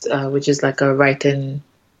sessions, which is like a writing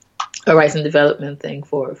development thing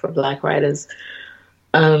for Black writers.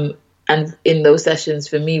 And in those sessions,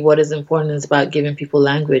 for me, what is important is about giving people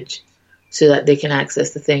language so that they can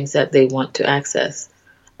access the things that they want to access.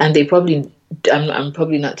 And I'm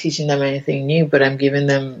probably not teaching them anything new, but I'm giving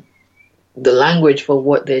them the language for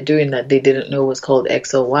what they're doing that they didn't know was called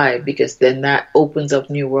X or Y, because then that opens up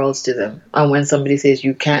new worlds to them. And when somebody says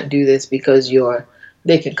you can't do this because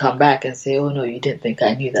they can come back and say, oh no, you didn't think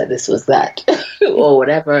I knew that this was that or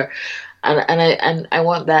whatever. And I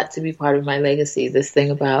want that to be part of my legacy, this thing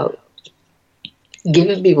about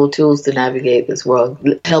giving people tools to navigate this world,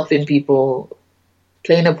 helping people,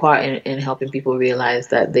 playing a part in helping people realize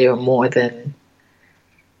that they are more than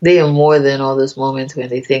all those moments when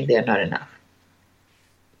they think they're not enough.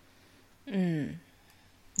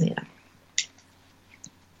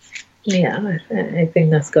 Yeah, I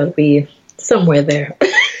think that's got to be somewhere there.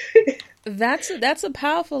 That's a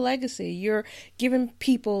powerful legacy. You're giving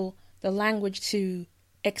people the language to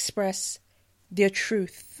express their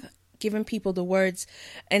truth, giving people the words.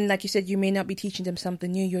 And like you said, you may not be teaching them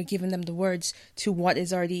something new. You're giving them the words to what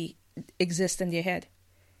is already exists in their head.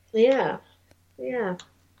 Yeah.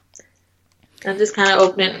 I'm just kind of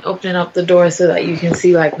opening up the door so that you can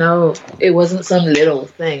see, like, no, it wasn't some little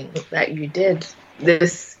thing that you did.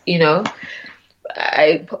 This,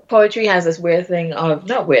 poetry has this weird thing of,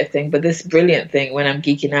 not weird thing, but this brilliant thing when I'm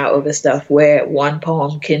geeking out over stuff where one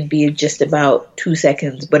poem can be just about 2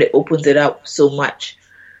 seconds, but it opens it up so much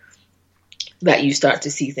that you start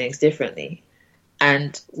to see things differently.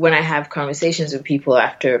 And when I have conversations with people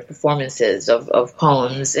after performances of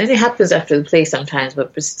poems, and it happens after the play sometimes,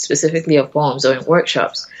 but specifically of poems or in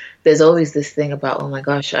workshops, there's always this thing about, oh my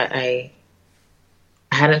gosh, I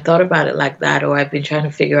hadn't thought about it like that, or I've been trying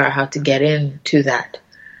to figure out how to get into that.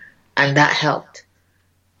 And that helped.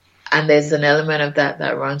 And there's an element of that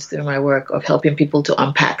runs through my work of helping people to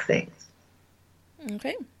unpack things.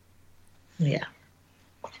 Okay. Yeah.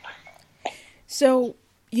 So,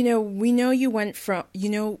 we know you went from,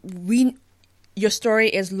 your story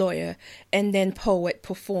is lawyer and then poet,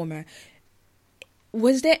 performer.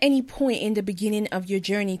 Was there any point in the beginning of your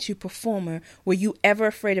journey to performer were you ever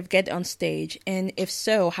afraid of getting on stage? And if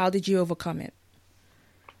so, how did you overcome it?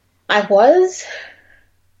 I was,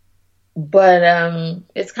 but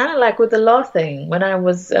it's kind of like with the law thing. When I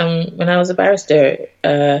was a barrister,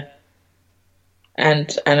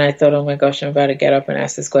 and I thought, oh my gosh, I'm about to get up and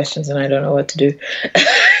ask these questions and I don't know what to do.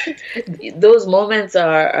 Those moments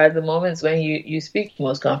are the moments when you speak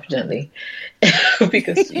most confidently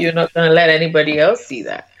because you're not going to let anybody else see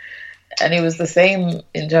that. And it was the same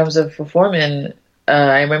in terms of performing.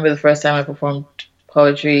 I remember the first time I performed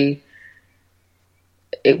poetry,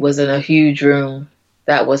 it was in a huge room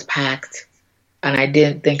that was packed. And I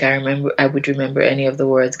didn't think I would remember any of the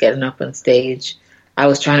words getting up on stage. I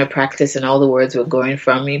was trying to practice and all the words were going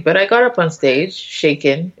from me, but I got up on stage,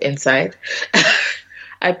 shaking inside.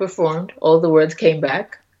 I performed. All the words came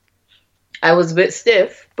back. I was a bit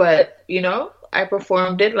stiff, but, I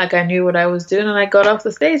performed it like I knew what I was doing, and I got off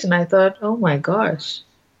the stage and I thought, oh my gosh,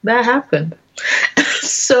 that happened.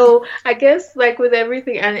 So I guess like with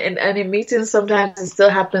everything, and in meetings, sometimes it still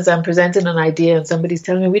happens. I'm presenting an idea and somebody's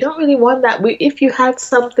telling me, we don't really want that. If you had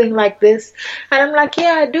something like this, and I'm like,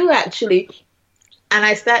 yeah, I do actually. And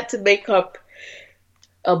I start to make up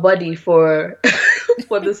a body for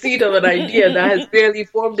the seed of an idea that has barely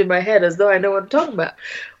formed in my head, as though I know what I'm talking about.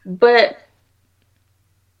 But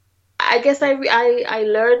I guess I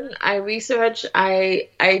learn, I research, I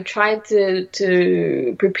try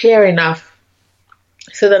to prepare enough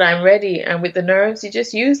so that I'm ready. And with the nerves, you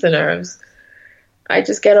just use the nerves. I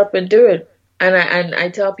just get up and do it. And I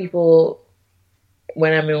tell people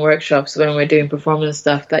when I'm in workshops, when we're doing performance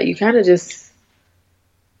stuff, that you kind of just,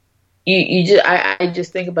 I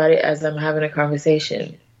just think about it as I'm having a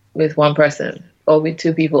conversation with one person or with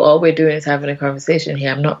two people. All we're doing is having a conversation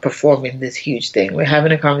here. I'm not performing this huge thing. We're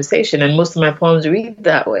having a conversation, and most of my poems read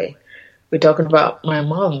that way. We're talking about my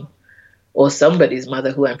mom or somebody's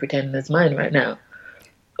mother who I'm pretending is mine right now.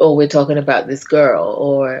 Or we're talking about this girl,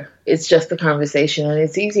 or it's just a conversation and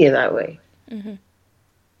it's easier that way. Mm-hmm.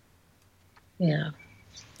 Yeah.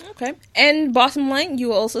 Okay. And bottom line,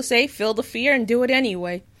 you also say, feel the fear and do it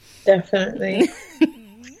anyway. Definitely.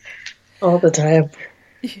 All the time.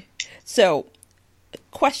 So,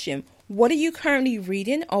 question, what are you currently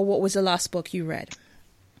reading, or what was the last book you read?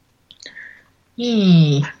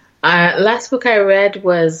 Last book I read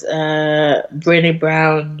was Brené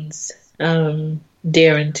Brown's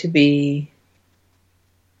Daring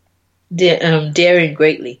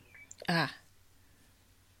Greatly. Ah.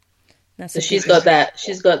 So she's got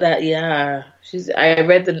that, yeah.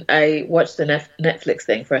 I watched the Netflix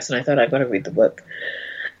thing first and I thought I'm going to read the book.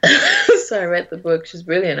 So I read the book. She's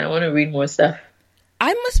brilliant. I want to read more stuff.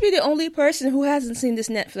 I must be the only person who hasn't seen this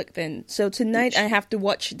Netflix thing. So tonight I have to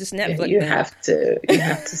watch this Netflix thing. You have to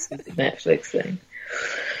see the Netflix thing.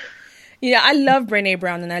 Yeah, I love Brené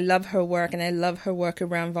Brown and I love her work and I love her work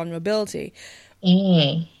around vulnerability.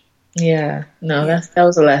 Yeah. No, that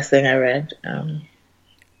was the last thing I read.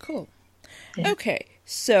 Cool. Yeah. Okay,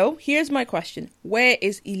 so here's my question. Where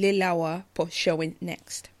is Ilé La Wà showing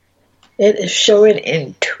next? It is showing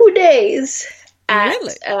in 2 days. Really?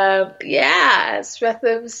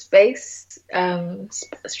 Streatham Space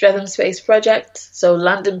Project. So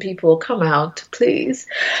London people, come out, please.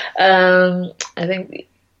 I think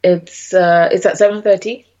it's at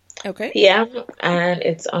 7:30 p.m. and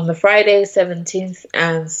it's on the Friday 17th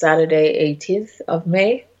and Saturday 18th of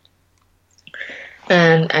May.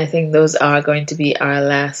 And I think those are going to be our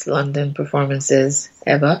last London performances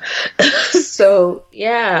ever. So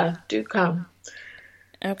yeah, do come.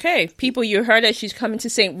 Okay, people, you heard that she's coming to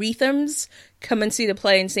St. Retham's. Come and see the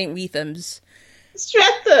play in St. Retham's.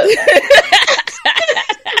 Streatham.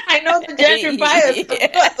 I know the gentrifiers,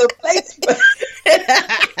 but the place.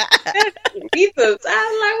 Retham's.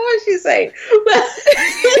 I'm like, what's she saying?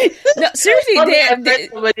 No, seriously, I've heard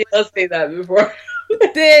somebody else say that before.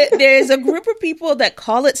 There's a group of people that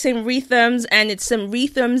call it St. Retham's, and it's St.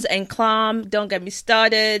 Retham's and Clam. Don't get me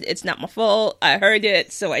started. It's not my fault. I heard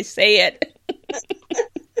it, so I say it.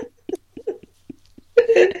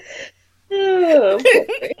 Oh,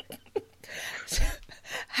 boy.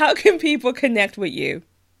 How can people connect with you?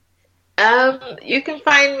 You can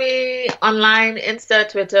find me online, Insta,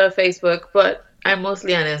 Twitter, Facebook, but I'm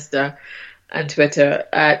mostly on Insta and Twitter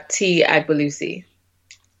at T Agbelusi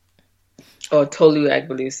or Tolu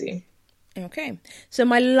Agbelusi. Okay, so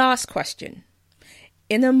my last question.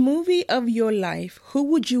 In a movie of your life, who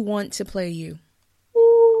would you want to play you?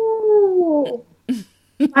 Ooh,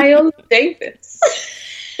 Viola Davis.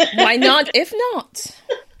 Why not, if not?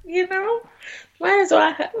 You know, might as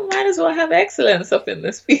well have excellence up in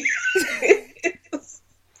this piece.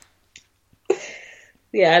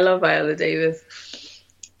 Yeah, I love Viola Davis.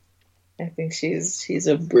 I think she's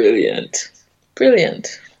a brilliant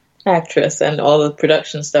actress, and all the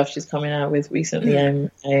production stuff she's coming out with recently,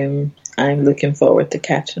 I'm looking forward to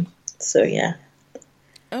catching. So yeah.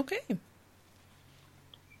 Okay.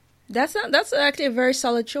 That's actually a very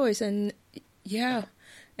solid choice, and yeah,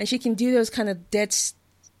 and she can do those kind of dead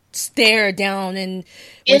stare down, and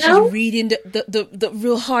when she's reading the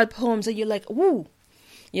real hard poems, and you're like, woo.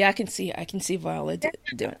 Yeah, I can see Viola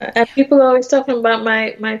doing it. And people are always talking about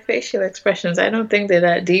my facial expressions. I don't think they're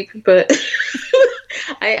that deep, but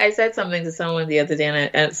I said something to someone the other day,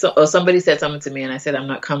 and somebody said something to me, and I said, I'm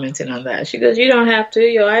not commenting on that. She goes, you don't have to.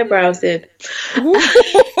 Your eyebrows did.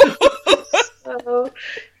 So,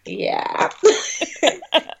 yeah.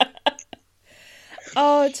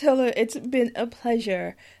 Oh, Tolu, it's been a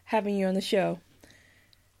pleasure having you on the show.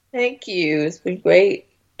 Thank you. It's been great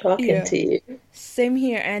talking to you. Same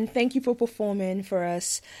here, and thank you for performing for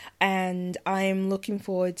us, and I'm looking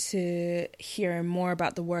forward to hearing more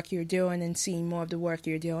about the work you're doing and seeing more of the work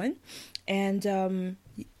you're doing. And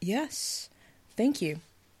yes, thank you.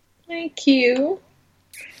 Thank you.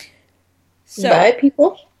 So, bye,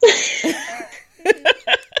 people.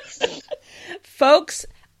 Folks,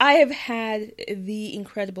 I have had the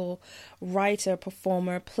incredible writer,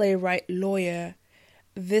 performer, playwright, lawyer.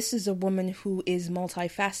 This is a woman who is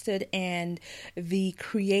multifaceted and the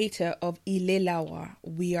creator of Ilé La Wà,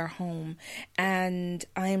 We Are Home. And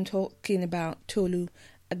I am talking about Tolu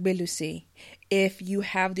Agbelusi. If you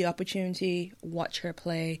have the opportunity, watch her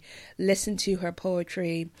play, listen to her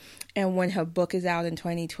poetry, and when her book is out in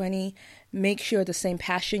 2020, make sure the same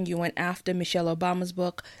passion you went after Michelle Obama's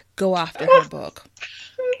book, go after her book.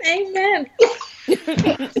 Amen.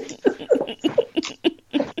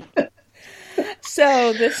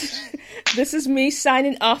 So this This is me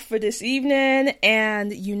signing off for this evening,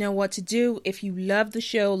 and you know what to do. If you love the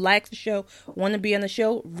show, like the show, want to be on the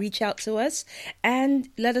show, reach out to us and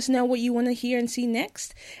let us know what you want to hear and see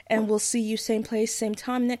next. And we'll see you same place, same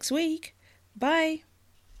time next week. Bye.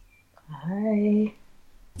 Bye.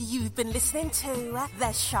 You've been listening to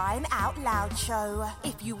The Shine Out Loud Show.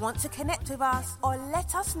 If you want to connect with us or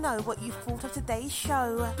let us know what you thought of today's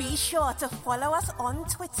show, be sure to follow us on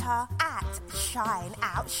Twitter at Shine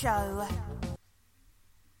Out Show.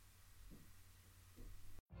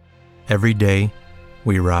 Every day,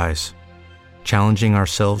 we rise, challenging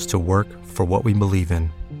ourselves to work for what we believe in.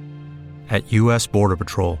 At U.S. Border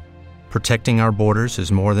Patrol, protecting our borders is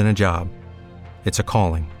more than a job. It's a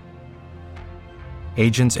calling.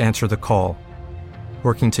 Agents answer the call,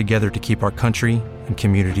 working together to keep our country and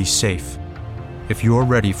communities safe. If you're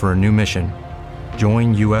ready for a new mission,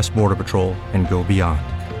 join U.S. Border Patrol and go beyond.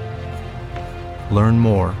 Learn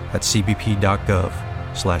more at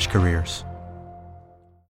cbp.gov/careers.